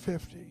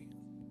 150.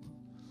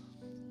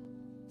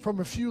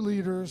 From a few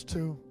leaders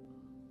to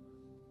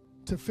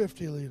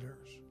 50 leaders.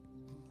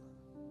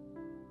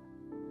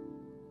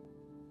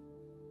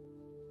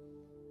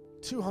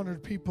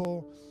 200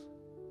 people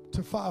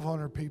to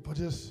 500 people,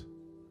 just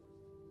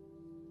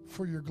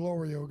for your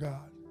glory, oh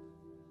God.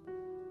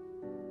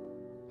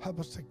 Help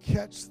us to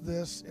catch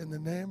this in the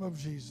name of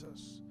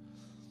Jesus.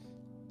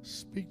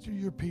 Speak to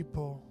your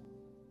people.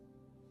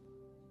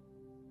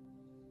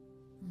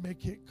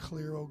 Make it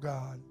clear, oh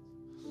God.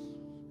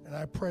 And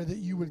I pray that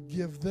you would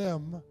give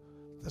them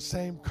the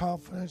same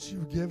confidence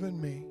you've given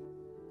me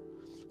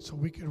so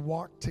we can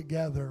walk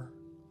together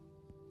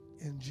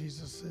in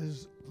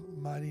Jesus'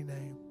 mighty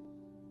name.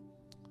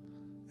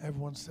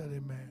 Everyone said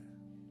amen.